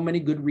are so many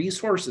good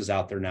resources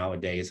out there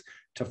nowadays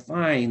to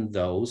find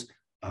those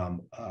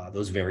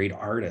varied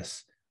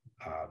artists.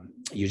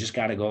 You just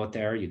got to go out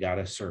there, you got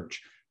to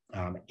search.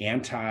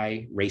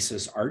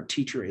 Anti-racist art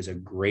teacher is a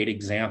great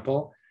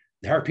example.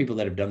 There are people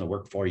that have done the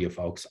work for you,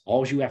 folks.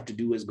 All you have to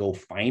do is go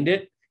find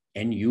it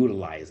and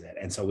utilize it.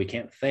 And so we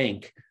can't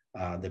thank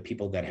the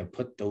people that have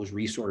put those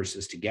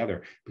resources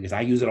together, because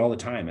I use it all the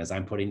time as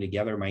I'm putting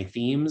together my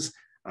themes.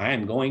 I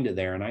am going to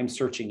there and I'm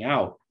searching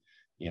out,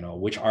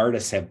 which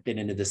artists have been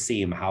into the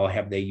theme, how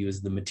have they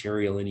used the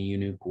material in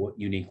a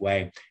unique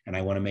way. And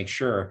I want to make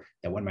sure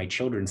that when my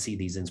children see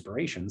these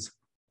inspirations,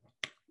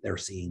 they're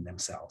seeing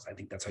themselves. I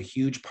think that's a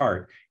huge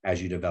part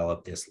as you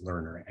develop this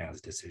learner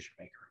as decision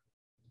maker.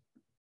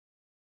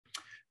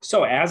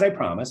 So as I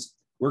promised,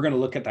 we're going to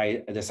look at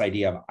this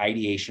idea of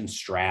ideation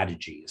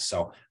strategies.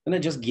 So I'm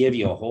going to just give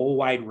you a whole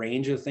wide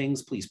range of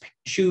things. Please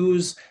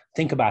choose,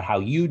 think about how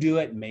you do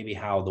it, and maybe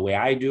how the way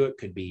I do it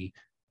could be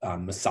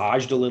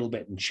massaged a little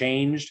bit and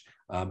changed.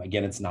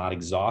 Again, it's not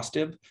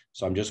exhaustive.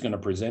 So I'm just going to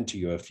present to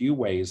you a few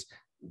ways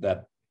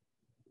that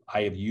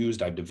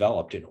I've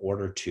developed in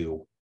order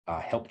to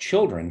help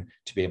children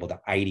to be able to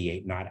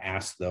ideate, not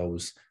ask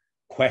those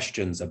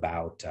questions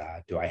about,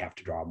 do I have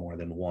to draw more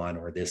than one,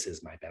 or this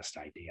is my best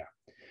idea.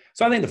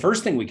 So I think the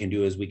first thing we can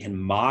do is we can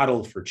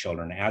model for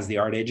children as the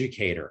art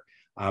educator.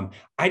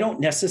 I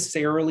don't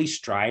necessarily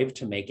strive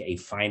to make a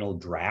final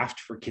draft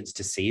for kids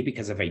to see,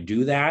 because if I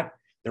do that,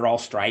 they're all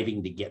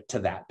striving to get to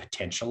that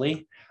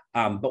potentially.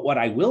 But what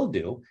I will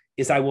do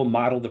is I will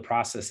model the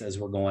process as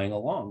we're going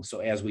along. So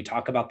as we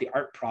talk about the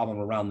art problem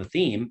around the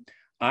theme,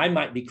 I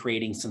might be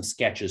creating some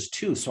sketches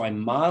too. So I'm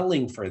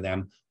modeling for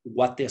them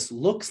what this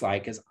looks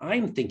like as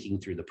I'm thinking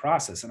through the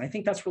process. And I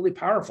think that's really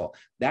powerful.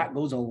 That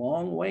goes a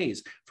long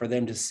ways for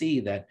them to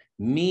see that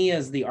me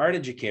as the art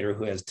educator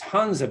who has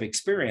tons of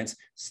experience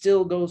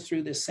still goes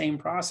through this same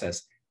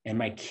process And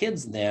my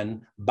kids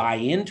then buy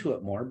into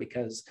it more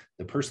because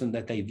the person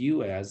that they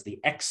view as the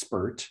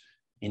expert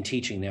in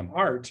teaching them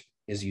art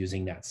is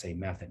using that same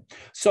method.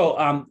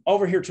 So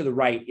over here to the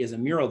right is a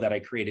mural that I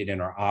created in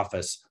our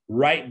office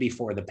right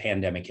before the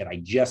pandemic hit. I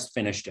just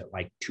finished it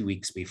like 2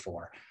 weeks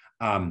before.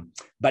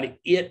 But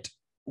it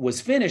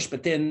was finished,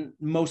 but then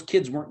most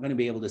kids weren't going to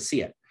be able to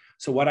see it.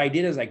 So what I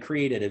did is I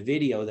created a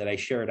video that I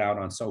shared out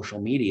on social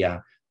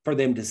media for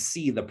them to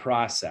see the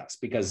process,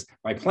 because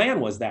my plan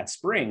was that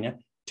spring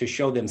to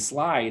show them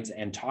slides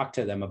and talk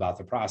to them about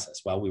the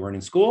process. Well, we weren't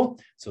in school,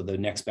 so the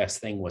next best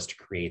thing was to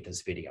create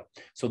this video.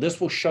 So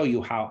this will show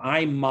you how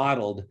I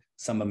modeled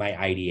some of my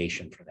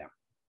ideation for them.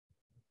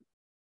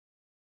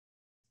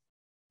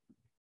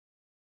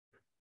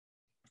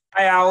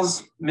 Hi,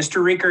 Als.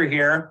 Mr. Reeker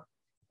here.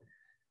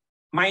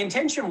 My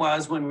intention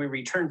was, when we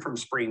returned from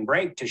spring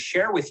break, to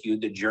share with you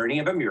the journey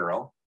of a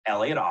mural,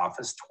 Elliott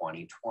Office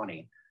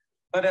 2020.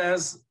 But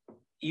as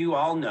you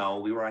all know,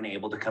 we were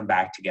unable to come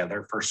back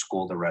together for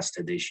school the rest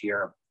of this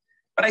year.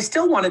 But I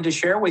still wanted to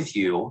share with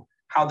you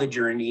how the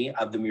journey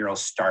of the mural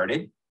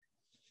started,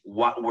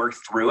 what worked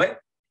through it,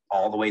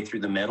 all the way through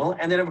the middle,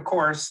 and then, of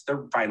course,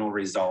 the final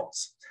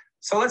results.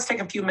 So let's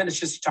take a few minutes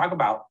just to talk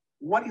about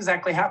what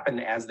exactly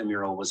happened as the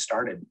mural was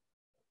started.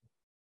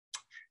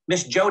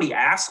 Miss Jody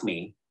asked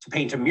me to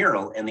paint a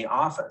mural in the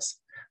office.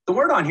 The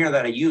word on here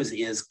that I use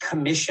is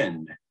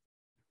commissioned.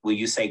 Will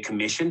you say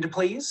commissioned,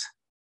 please?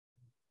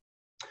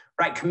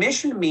 Right,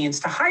 commission means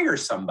to hire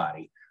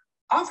somebody.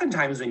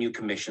 Oftentimes when you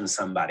commission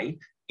somebody,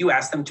 you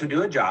ask them to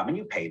do a job and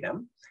you pay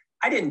them.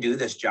 I didn't do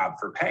this job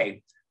for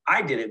pay.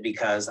 I did it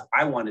because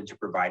I wanted to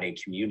provide a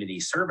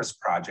community service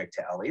project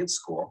to Elliott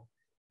School.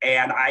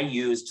 And I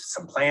used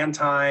some plan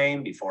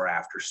time before,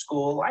 after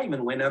school. I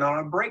even went in on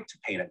a break to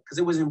paint it because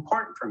it was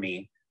important for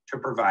me to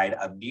provide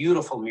a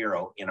beautiful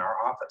mural in our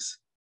office.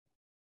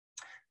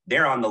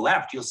 There on the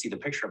left, you'll see the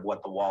picture of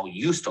what the wall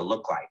used to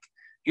look like.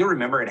 You'll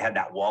remember it had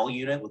that wall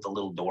unit with the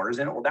little doors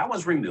in it. Well, that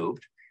was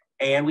removed,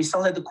 and we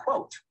still had the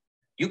quote.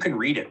 You can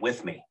read it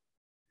with me.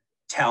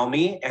 Tell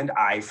me and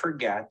I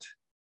forget.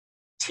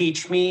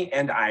 Teach me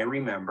and I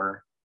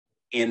remember.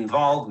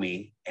 Involve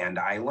me and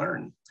I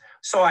learn.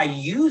 So I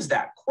used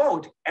that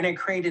quote and I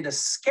created a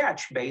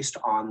sketch based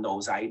on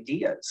those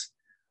ideas.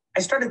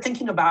 I started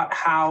thinking about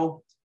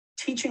how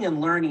teaching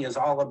and learning is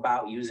all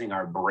about using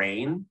our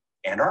brain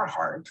and our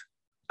heart,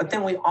 but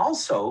then we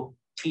also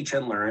teach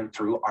and learn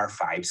through our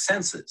 5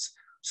 senses.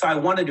 So I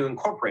wanted to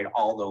incorporate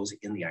all those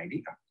in the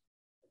idea.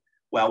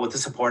 Well, with the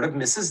support of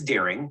Mrs.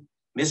 Deering,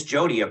 Miss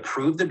Jody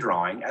approved the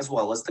drawing as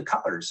well as the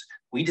colors.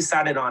 We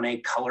decided on a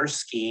color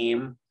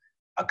scheme,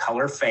 a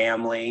color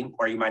family,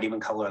 or you might even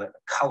call it a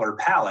color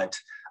palette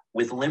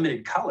with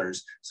limited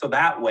colors. So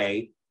that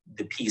way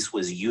the piece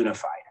was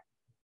unified.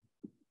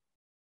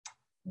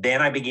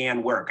 Then I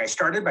began work. I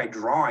started by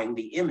drawing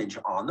the image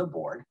on the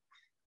board.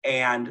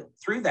 And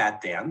through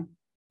that then,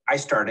 I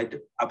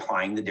started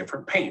applying the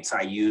different paints.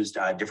 I used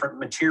different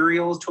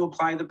materials to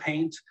apply the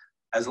paint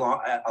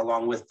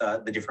along with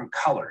the different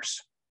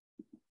colors.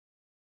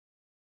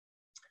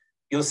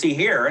 You'll see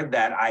here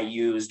that I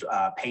used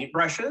paint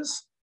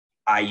brushes.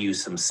 I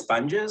used some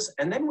sponges,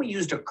 and then we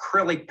used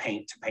acrylic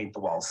paint to paint the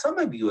walls. Some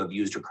of you have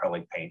used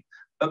acrylic paint,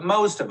 but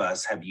most of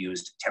us have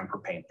used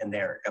tempera paint, and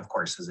there, of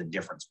course, is a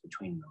difference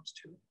between those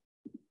two.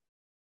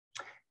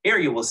 Here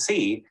you will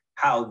see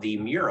how the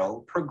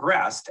mural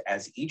progressed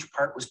as each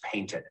part was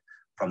painted.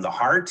 From the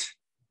heart,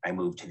 I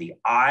moved to the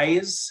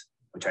eyes,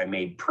 which I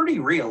made pretty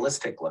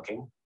realistic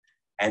looking.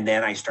 And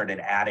then I started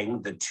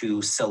adding the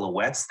 2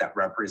 silhouettes that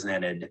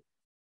represented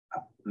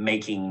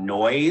making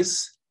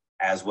noise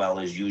as well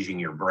as using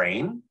your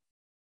brain.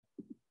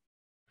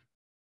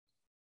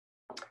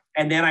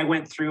 And then I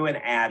went through and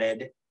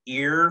added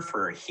ear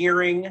for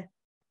hearing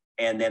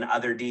and then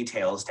other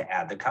details to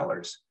add the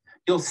colors.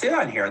 You'll see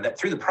on here that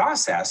through the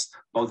process,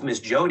 both Miss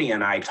Jody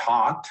and I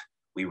talked,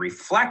 we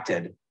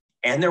reflected,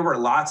 and there were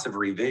lots of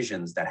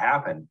revisions that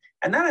happened.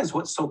 And that is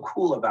what's so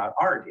cool about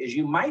art, is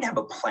you might have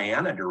a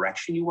plan, a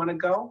direction you want to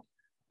go,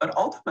 but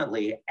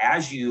ultimately,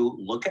 as you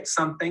look at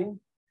something,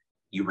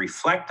 you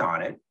reflect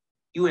on it,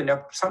 you end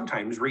up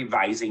sometimes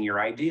revising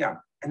your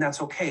idea. And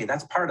that's okay.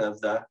 That's part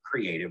of the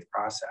creative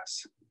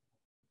process.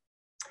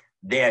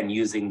 Then,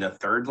 using the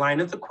 3rd line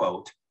of the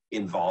quote,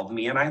 involve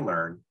me and I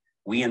learn,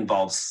 we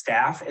involved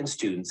staff and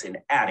students in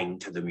adding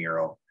to the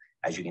mural.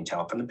 As you can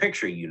tell from the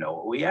picture, you know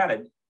what we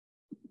added.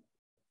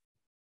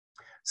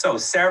 So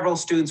several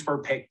students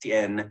were picked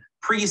in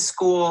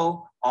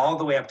preschool all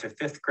the way up to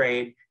 5th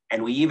grade.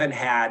 And we even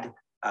had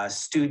a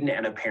student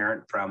and a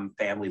parent from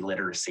family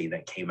literacy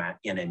that came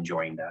in and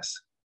joined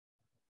us.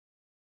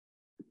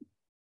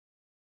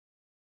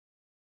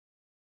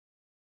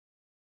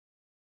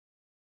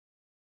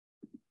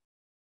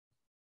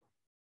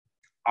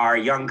 Our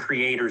young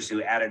creators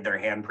who added their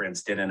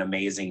handprints did an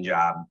amazing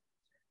job.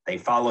 They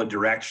followed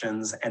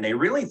directions and they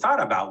really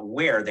thought about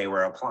where they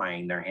were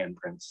applying their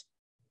handprints.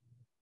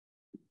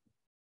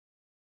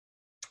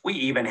 We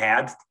even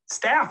had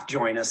staff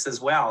join us as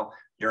well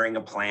during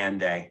a plan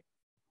day.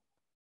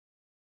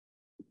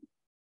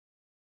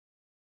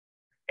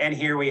 And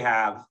here we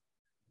have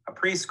a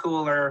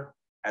preschooler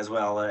as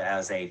well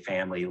as a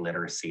family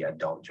literacy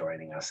adult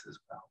joining us as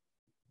well.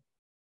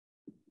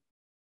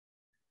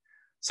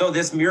 So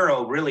this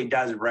mural really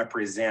does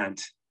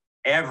represent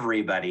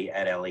everybody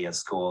at Elliott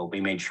School.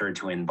 We made sure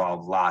to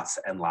involve lots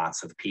and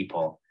lots of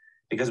people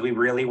because we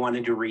really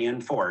wanted to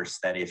reinforce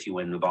that if you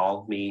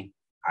involve me,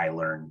 I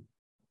learn.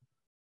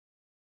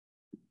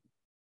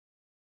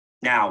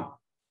 Now,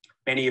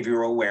 many of you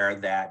are aware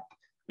that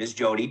Ms.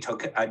 Jody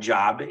took a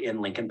job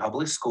in Lincoln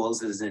Public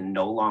Schools, is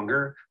no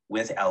longer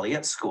with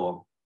Elliott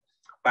School,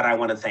 but I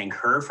want to thank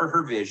her for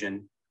her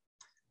vision.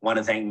 I want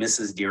to thank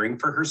Mrs. Deering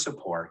for her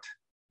support.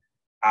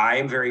 I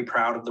am very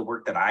proud of the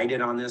work that I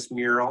did on this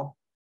mural.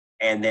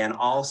 And then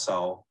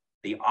also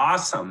the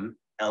awesome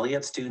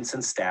Elliott students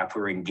and staff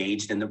who are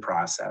engaged in the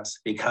process.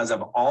 Because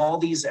of all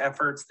these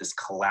efforts, this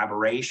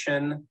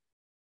collaboration,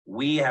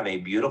 we have a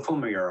beautiful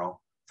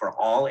mural for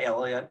all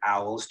Elliott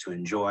Owls to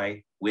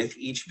enjoy with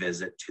each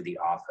visit to the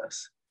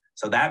office.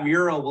 So that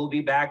mural will be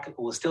back,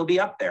 will still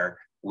be up there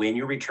when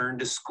you return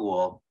to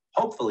school,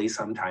 hopefully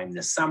sometime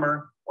this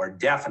summer or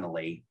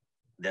definitely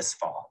this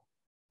fall.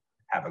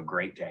 Have a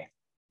great day.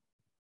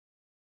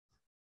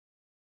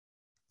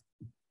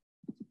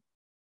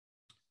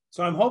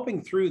 So I'm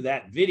hoping through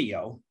that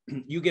video,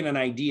 you get an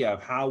idea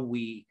of how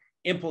we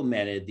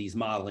implemented these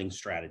modeling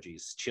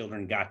strategies.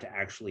 Children got to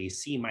actually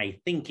see my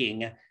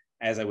thinking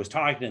as I was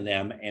talking to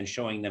them and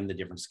showing them the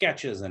different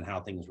sketches and how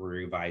things were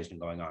revised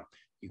and going on.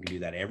 You can do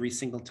that every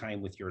single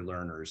time with your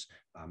learners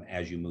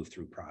as you move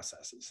through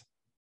processes.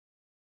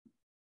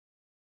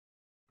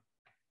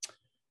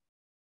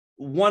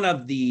 One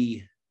of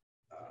the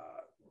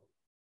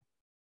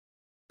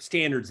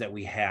standards that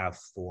we have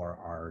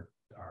for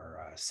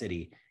our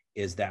city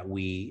is that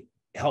we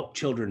help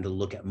children to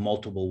look at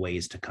multiple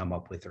ways to come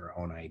up with their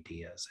own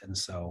ideas. And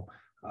so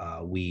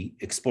we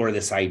explore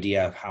this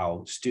idea of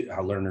how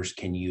learners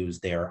can use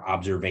their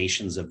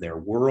observations of their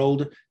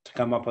world to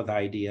come up with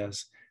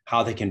ideas,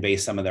 how they can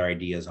base some of their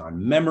ideas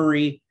on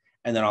memory,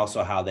 and then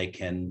also how they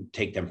can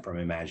take them from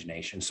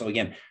imagination. So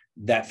again,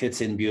 that fits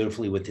in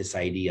beautifully with this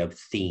idea of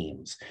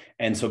themes.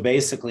 And so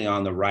basically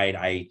on the right,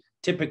 I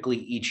typically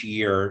each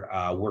year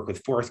work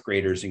with fourth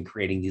graders in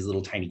creating these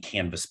little tiny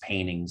canvas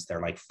paintings. They're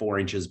like 4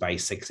 inches by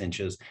 6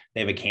 inches.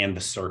 They have a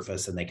canvas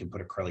surface and they can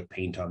put acrylic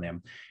paint on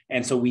them.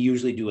 And so we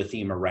usually do a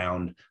theme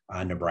around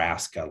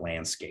Nebraska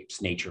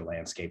landscapes, nature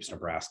landscapes,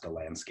 Nebraska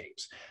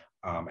landscapes.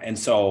 And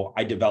so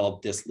I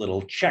developed this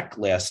little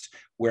checklist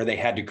where they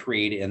had to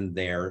create in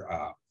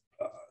their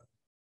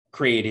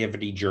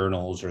creativity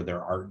journals or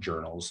their art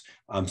journals,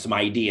 some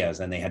ideas,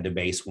 and they had to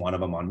base one of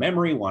them on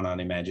memory, one on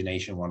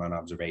imagination, one on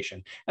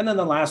observation. And then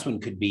the last one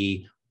could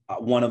be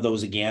one of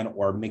those again,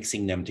 or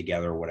mixing them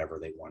together, whatever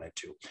they wanted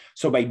to.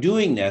 So by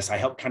doing this, I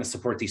help kind of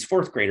support these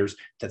fourth graders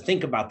to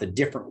think about the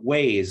different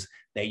ways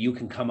that you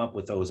can come up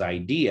with those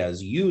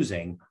ideas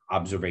using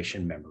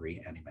observation,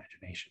 memory, and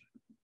imagination.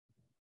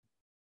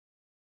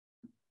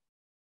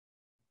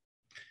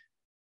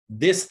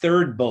 This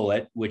third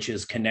bullet, which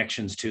is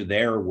connections to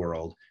their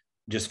world,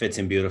 just fits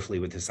in beautifully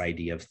with this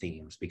idea of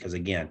themes. Because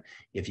again,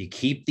 if you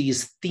keep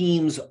these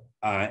themes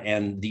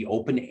and the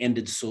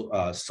open-ended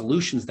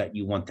solutions that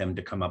you want them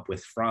to come up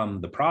with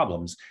from the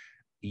problems,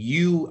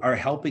 you are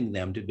helping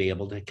them to be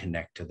able to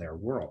connect to their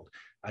world.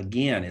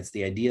 Again, it's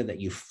the idea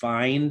that you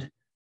find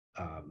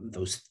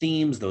those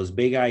themes, those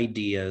big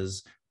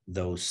ideas,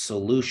 those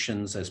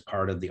solutions as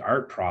part of the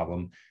art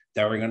problem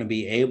that are going to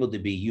be able to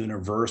be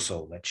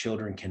universal, that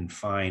children can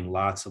find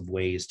lots of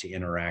ways to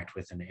interact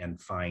with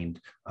and find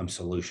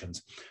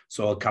solutions.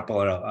 So a couple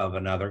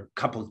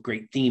of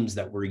great themes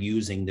that we're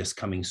using this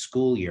coming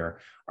school year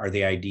are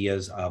the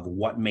ideas of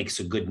what makes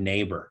a good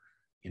neighbor.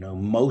 You know,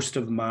 most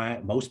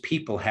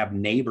people have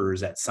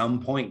neighbors at some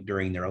point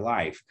during their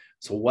life.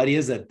 So what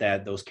is it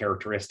that those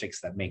characteristics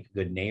that make a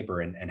good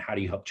neighbor, and how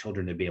do you help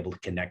children to be able to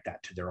connect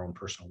that to their own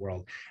personal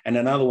world? And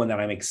another one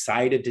that I'm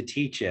excited to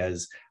teach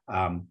is,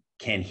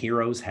 can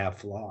heroes have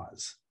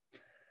flaws?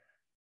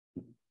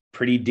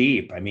 Pretty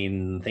deep. I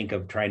mean, think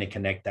of trying to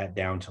connect that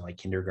down to like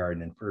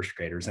kindergarten and first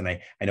graders. And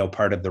I know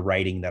part of the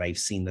writing that I've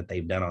seen that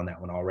they've done on that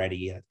one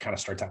already kind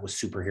of starts out with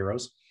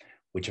superheroes,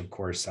 which of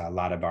course a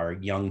lot of our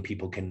young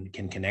people can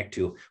connect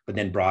to, but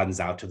then broadens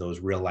out to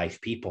those real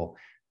life people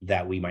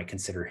that we might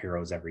consider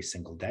heroes every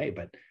single day,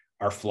 but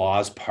are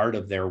flaws part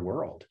of their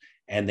world?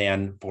 And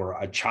then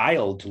for a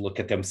child to look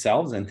at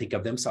themselves and think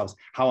of themselves,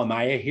 how am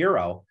I a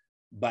hero?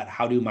 But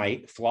how do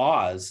my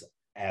flaws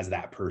as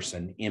that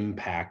person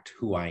impact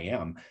who I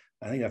am?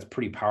 I think that's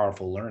pretty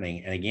powerful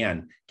learning. And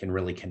again, can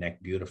really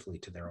connect beautifully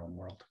to their own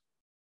world.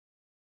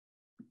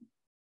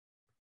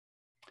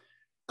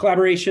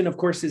 Collaboration, of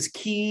course, is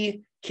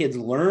key. Kids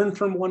learn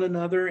from one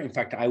another. In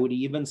fact, I would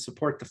even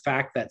support the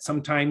fact that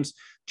sometimes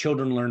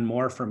children learn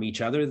more from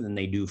each other than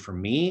they do from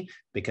me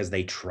because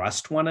they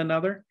trust one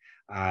another.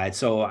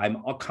 So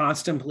I'm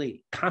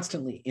constantly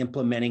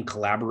implementing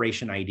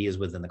collaboration ideas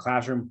within the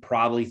classroom,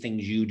 probably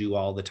things you do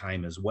all the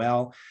time as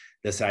well.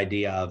 This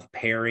idea of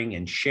pairing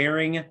and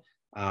sharing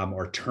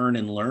or turn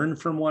and learn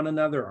from one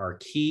another are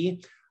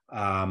key.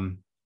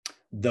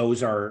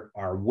 those are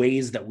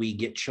ways that we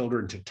get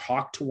children to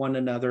talk to one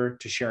another,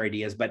 to share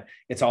ideas, but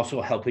it's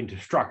also helping to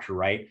structure,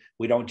 right?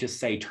 We don't just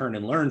say turn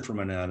and learn from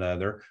one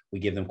another. We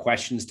give them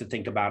questions to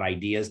think about,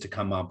 ideas to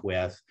come up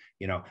with,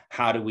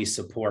 how do we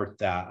support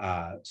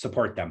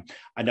them?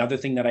 Another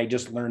thing that I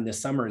just learned this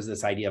summer is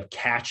this idea of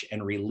catch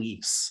and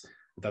release.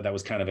 I thought that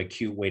was kind of a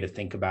cute way to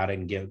think about it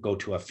and go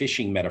to a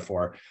fishing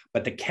metaphor.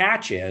 But the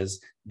catch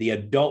is the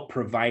adult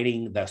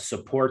providing the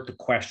support, the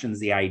questions,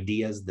 the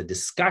ideas, the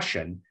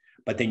discussion,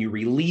 but then you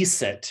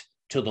release it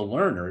to the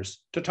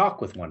learners to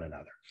talk with one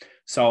another.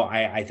 So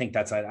I think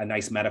that's a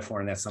nice metaphor,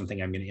 and that's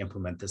something I'm going to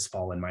implement this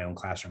fall in my own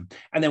classroom.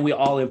 And then we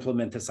all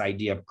implement this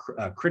idea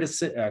of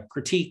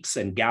critiques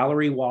and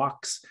gallery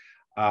walks.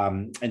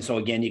 And so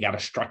again, you got to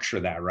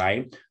structure that,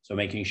 right? So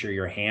making sure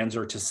your hands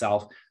are to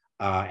self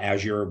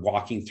as you're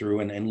walking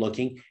through and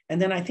looking.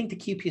 And then I think the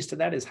key piece to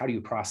that is, how do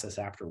you process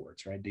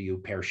afterwards, right? Do you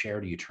pair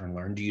share? Do you turn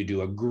learn? Do you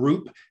do a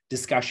group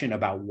discussion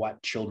about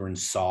what children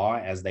saw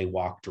as they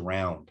walked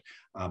around?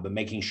 But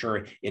making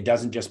sure it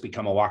doesn't just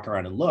become a walk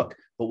around and look,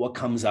 but what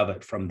comes of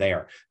it from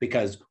there.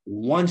 Because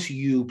once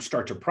you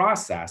start to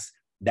process,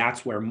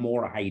 that's where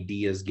more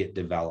ideas get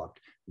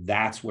developed.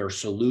 That's where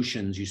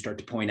solutions, you start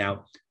to point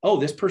out, oh,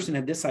 this person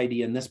had this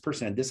idea and this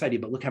person had this idea,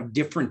 but look how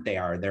different they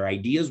are. Their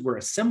ideas were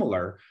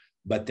similar,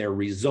 but their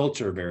results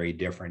are very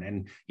different.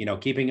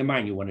 And, keeping in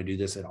mind, you want to do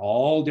this at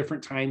all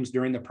different times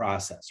during the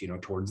process,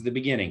 towards the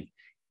beginning,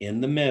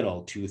 in the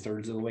middle,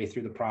 2/3 of the way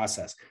through the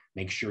process.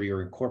 Make sure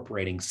you're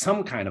incorporating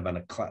some kind of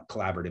a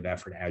collaborative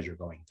effort as you're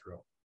going through.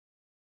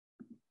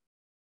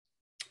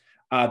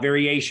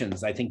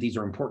 Variations. I think these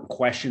are important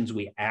questions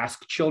we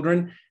ask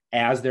children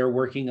as they're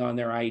working on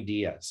their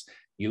ideas.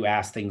 You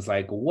ask things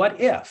like,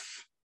 what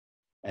if?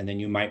 And then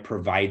you might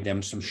provide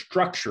them some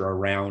structure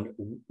around,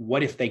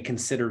 what if they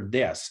considered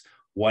this?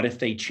 What if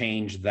they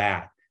changed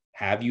that?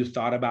 Have you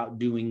thought about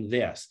doing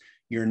this?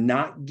 You're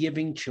not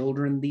giving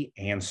children the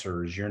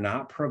answers. You're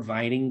not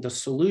providing the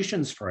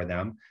solutions for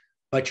them,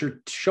 but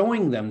you're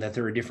showing them that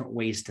there are different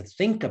ways to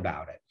think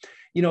about it.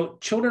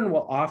 Children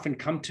will often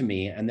come to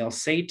me and they'll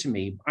say to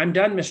me, I'm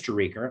done, Mr.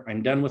 Reeker.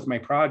 I'm done with my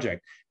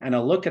project. And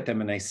I'll look at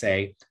them and I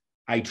say,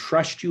 I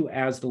trust you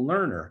as the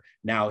learner.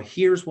 Now,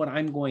 here's what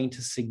I'm going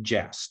to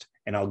suggest.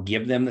 And I'll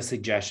give them the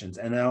suggestions.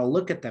 And then I'll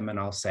look at them and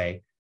I'll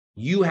say,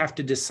 you have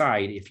to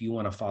decide if you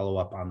want to follow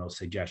up on those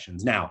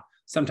suggestions. Now,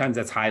 sometimes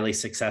that's highly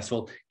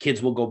successful.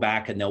 Kids will go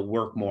back and they'll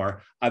work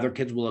more. Other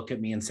kids will look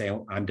at me and say,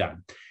 oh, I'm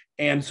done.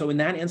 And so in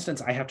that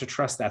instance, I have to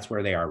trust that's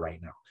where they are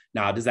right now.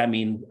 Now, does that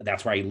mean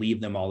that's where I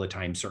leave them all the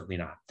time? Certainly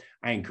not.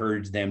 I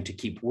encourage them to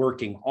keep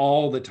working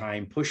all the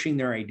time, pushing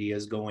their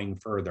ideas, going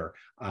further.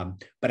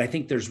 But I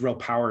think there's real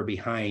power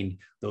behind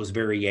those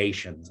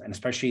variations, and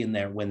especially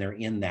when they're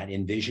in that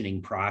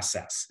envisioning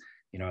process,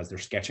 as they're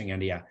sketching an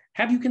idea.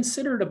 Have you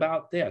considered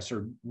about this?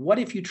 Or what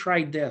if you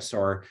tried this?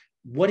 Or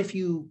what if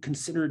you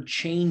considered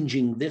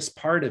changing this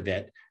part of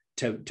it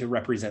to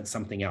represent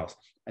something else?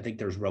 I think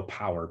there's real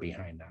power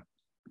behind that.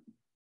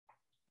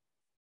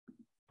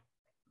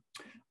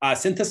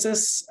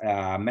 Synthesis,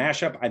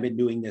 mashup. I've been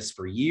doing this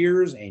for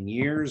years and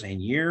years and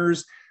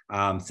years.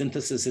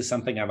 Synthesis is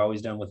something I've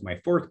always done with my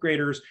 4th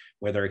graders,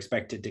 where they're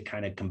expected to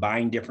kind of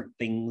combine different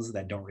things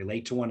that don't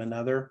relate to one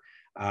another.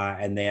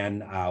 And then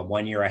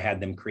one year I had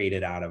them create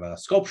it out of a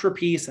sculpture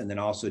piece, and then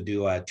also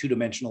do a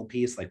 2-dimensional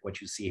piece like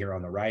what you see here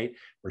on the right,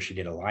 where she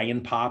did a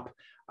lion pop.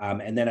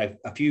 And then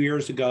a few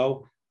years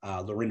ago,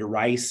 Lorinda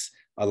Rice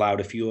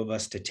allowed a few of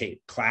us to take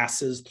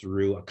classes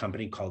through a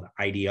company called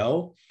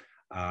IDEO.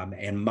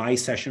 And my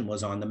session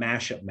was on the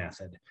mashup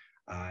method.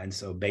 And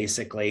so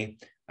basically,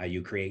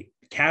 you create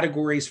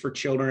categories for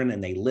children,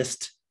 and they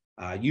list,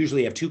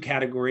 usually have 2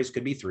 categories,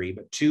 could be 3,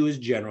 but 2 is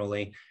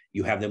generally,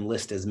 you have them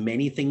list as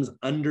many things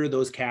under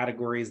those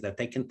categories that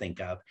they can think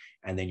of.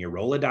 And then you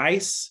roll a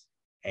dice,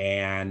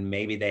 and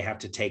maybe they have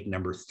to take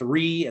number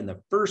 3 in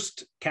the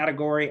first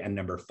category and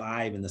number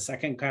 5 in the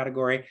second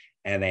category,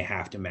 and they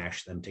have to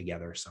mash them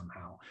together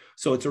somehow.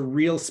 So it's a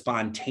real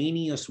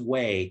spontaneous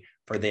way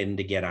for them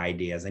to get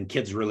ideas. And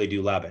kids really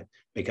do love it,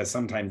 because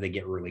sometimes they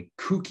get really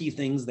kooky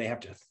things they have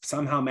to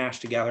somehow mash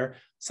together.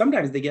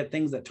 Sometimes they get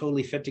things that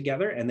totally fit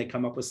together and they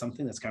come up with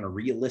something that's kind of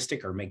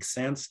realistic or makes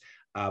sense.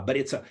 But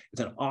it's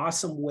an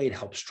awesome way to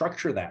help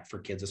structure that for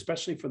kids,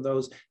 especially for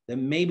those that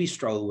maybe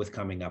struggle with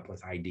coming up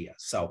with ideas.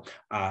 So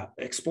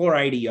explore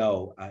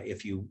IDEO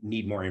if you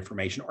need more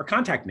information, or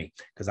contact me,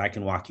 because I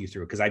can walk you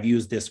through it, because I've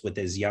used this with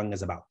as young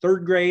as about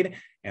 3rd grade,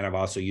 and I've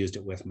also used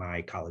it with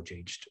my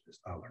college-aged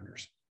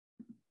learners.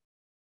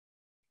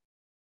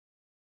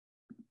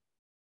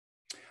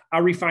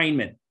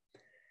 Refinement.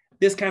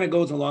 This kind of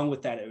goes along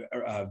with that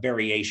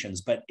variations,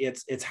 but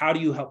it's how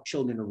do you help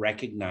children to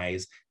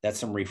recognize that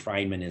some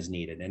refinement is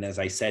needed? And as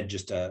I said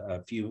just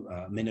a few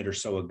minute or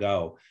so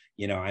ago,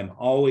 I'm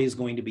always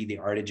going to be the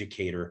art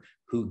educator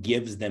who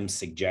gives them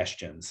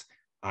suggestions,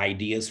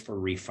 ideas for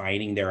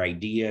refining their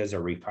ideas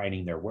or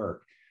refining their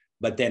work.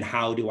 But then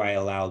how do I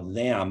allow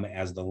them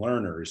as the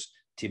learners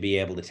to be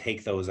able to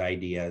take those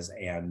ideas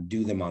and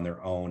do them on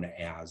their own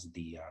as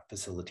the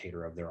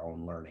facilitator of their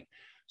own learning?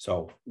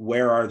 So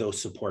where are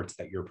those supports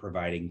that you're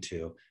providing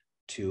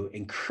to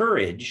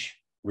encourage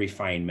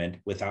refinement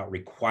without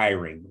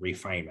requiring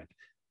refinement?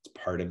 It's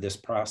part of this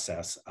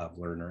process of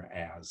learner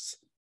as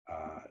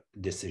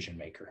decision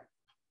maker.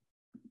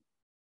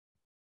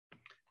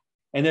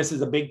 And this is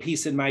a big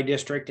piece in my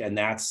district, and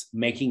that's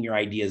making your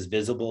ideas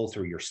visible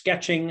through your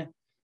sketching,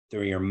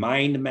 through your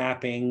mind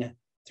mapping,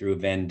 through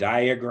Venn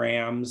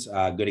diagrams.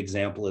 A good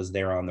example is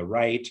there on the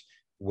right,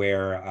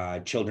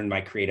 where children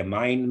might create a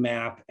mind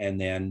map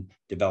and then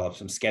develop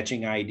some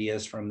sketching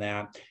ideas from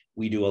that.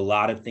 We do a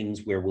lot of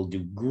things where we'll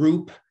do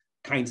group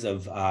kinds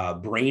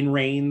of brain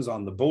rains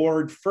on the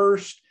board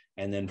first,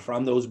 and then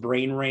from those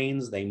brain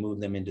rains, they move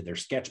them into their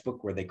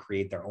sketchbook where they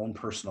create their own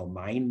personal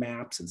mind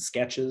maps and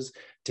sketches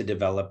to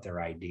develop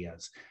their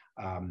ideas.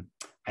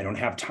 I don't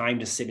have time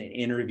to sit and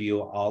interview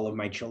all of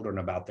my children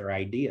about their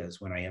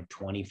ideas when I have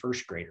 20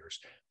 first graders.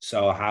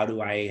 So how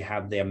do I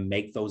have them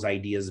make those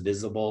ideas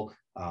visible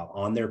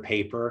on their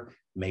paper,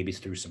 maybe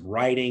through some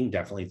writing,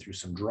 definitely through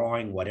some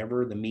drawing,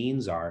 whatever the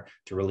means are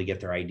to really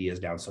get their ideas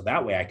down. So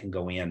that way I can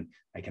go in,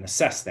 I can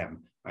assess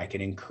them. I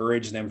can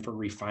encourage them for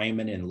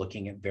refinement and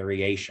looking at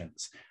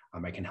variations.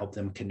 I can help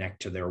them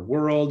connect to their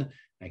world.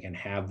 I can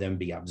have them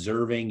be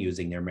observing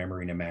using their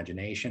memory and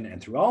imagination.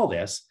 And through all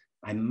this,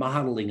 I'm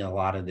modeling a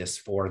lot of this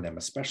for them,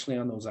 especially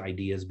on those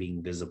ideas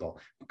being visible,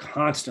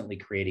 constantly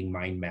creating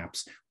mind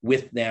maps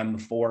with them,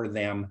 for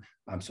them,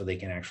 so they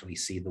can actually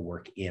see the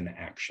work in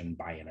action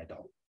by an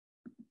adult.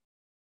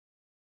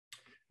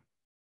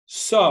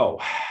 So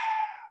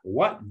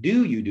what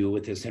do you do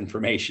with this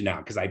information now?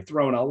 Because I've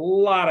thrown a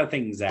lot of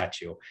things at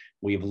you.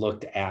 We've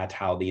looked at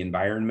how the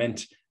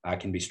environment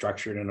can be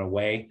structured in a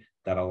way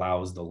that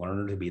allows the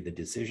learner to be the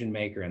decision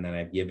maker. And then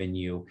I've given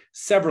you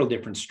several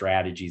different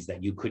strategies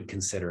that you could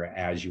consider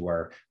as you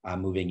are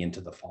moving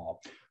into the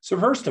fall. So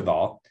first of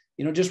all,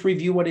 just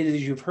review what it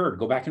is you've heard.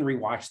 Go back and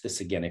rewatch this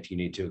again if you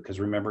need to,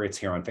 because remember, it's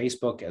here on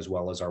Facebook as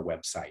well as our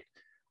website.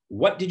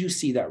 What did you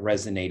see that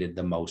resonated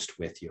the most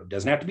with you? It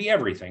doesn't have to be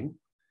everything.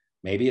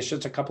 Maybe it's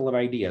just a couple of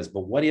ideas,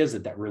 but what is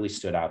it that really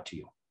stood out to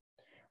you?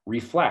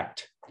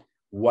 Reflect.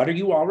 What are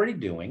you already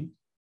doing?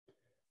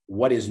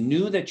 What is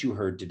new that you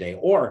heard today?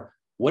 Or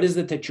what is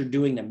it that you're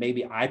doing that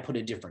maybe I put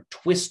a different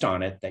twist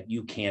on it that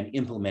you can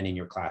implement in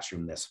your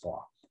classroom this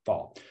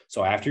fall?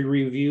 So after you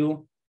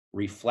review,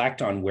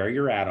 reflect on where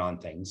you're at on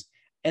things,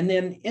 and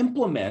then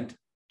implement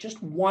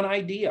just one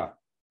idea,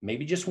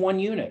 maybe just one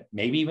unit,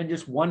 maybe even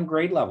just one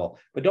grade level.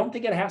 But don't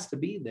think it has to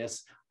be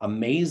this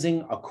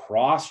amazing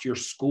across your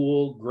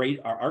school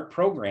great art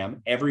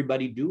program,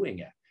 everybody doing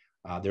it.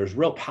 There's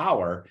real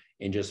power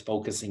in just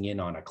focusing in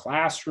on a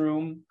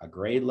classroom, a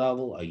grade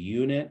level, a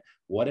unit,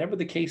 whatever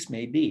the case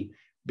may be.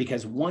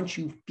 Because once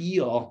you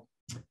feel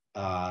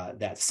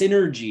that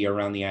synergy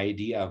around the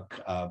idea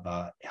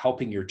of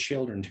helping your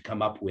children to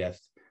come up with,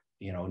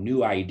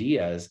 new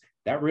ideas,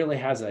 that really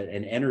has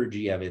an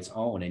energy of its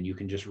own, and you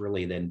can just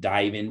really then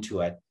dive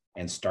into it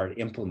and start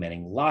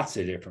implementing lots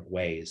of different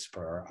ways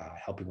for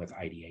helping with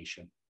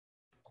ideation.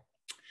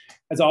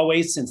 As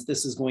always, since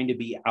this is going to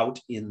be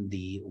out in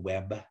the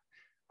web,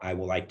 I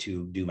will like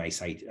to do my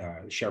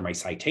share my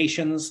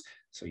citations.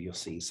 So you'll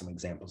see some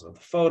examples of the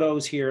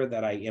photos here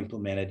that I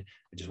implemented.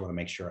 I just want to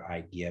make sure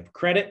I give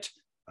credit.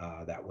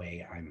 That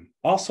way I'm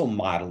also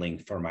modeling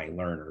for my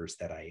learners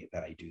that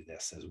I do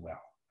this as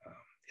well.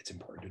 It's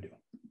important to do.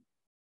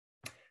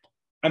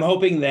 I'm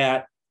hoping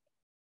that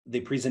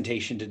the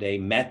presentation today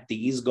met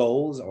these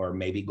goals, or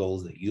maybe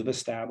goals that you've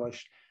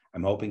established.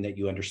 I'm hoping that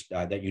you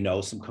understand that you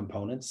know some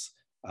components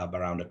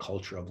around a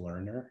culture of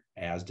learner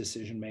as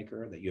decision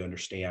maker, that you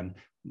understand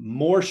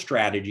more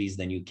strategies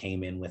than you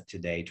came in with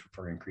today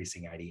for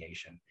increasing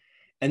ideation,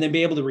 and then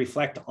be able to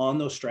reflect on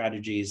those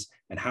strategies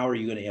and how are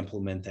you going to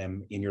implement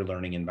them in your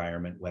learning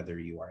environment, whether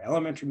you are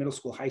elementary, middle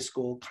school, high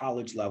school,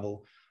 college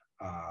level,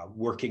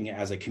 working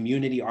as a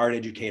community art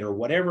educator,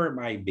 whatever it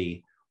might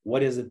be.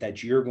 What is it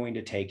that you're going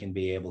to take and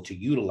be able to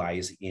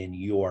utilize in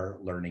your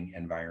learning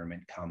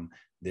environment come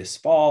this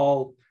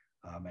fall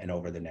and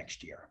over the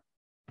next year?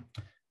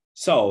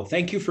 So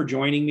thank you for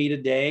joining me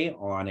today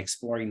on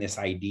exploring this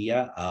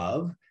idea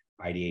of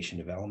ideation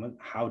development.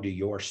 How do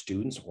your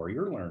students or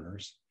your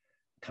learners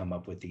come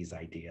up with these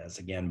ideas?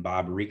 Again,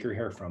 Bob Reeker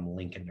here from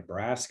Lincoln,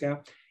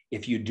 Nebraska.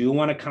 If you do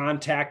want to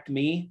contact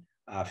me,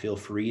 feel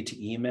free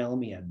to email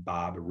me at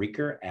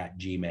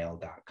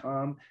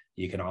bobreeker@gmail.com.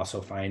 You can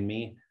also find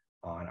me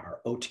on our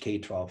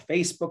OATK12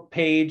 Facebook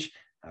page,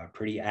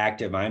 pretty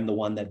active. I'm the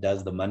one that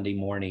does the Monday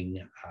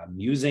morning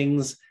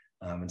musings,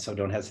 and so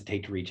don't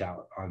hesitate to reach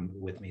out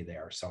with me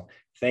there. So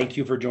thank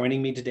you for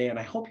joining me today, and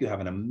I hope you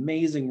have an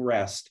amazing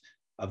rest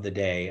of the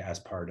day as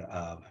part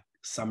of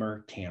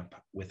Summer Camp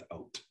with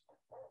OAT.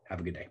 Have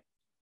a good day.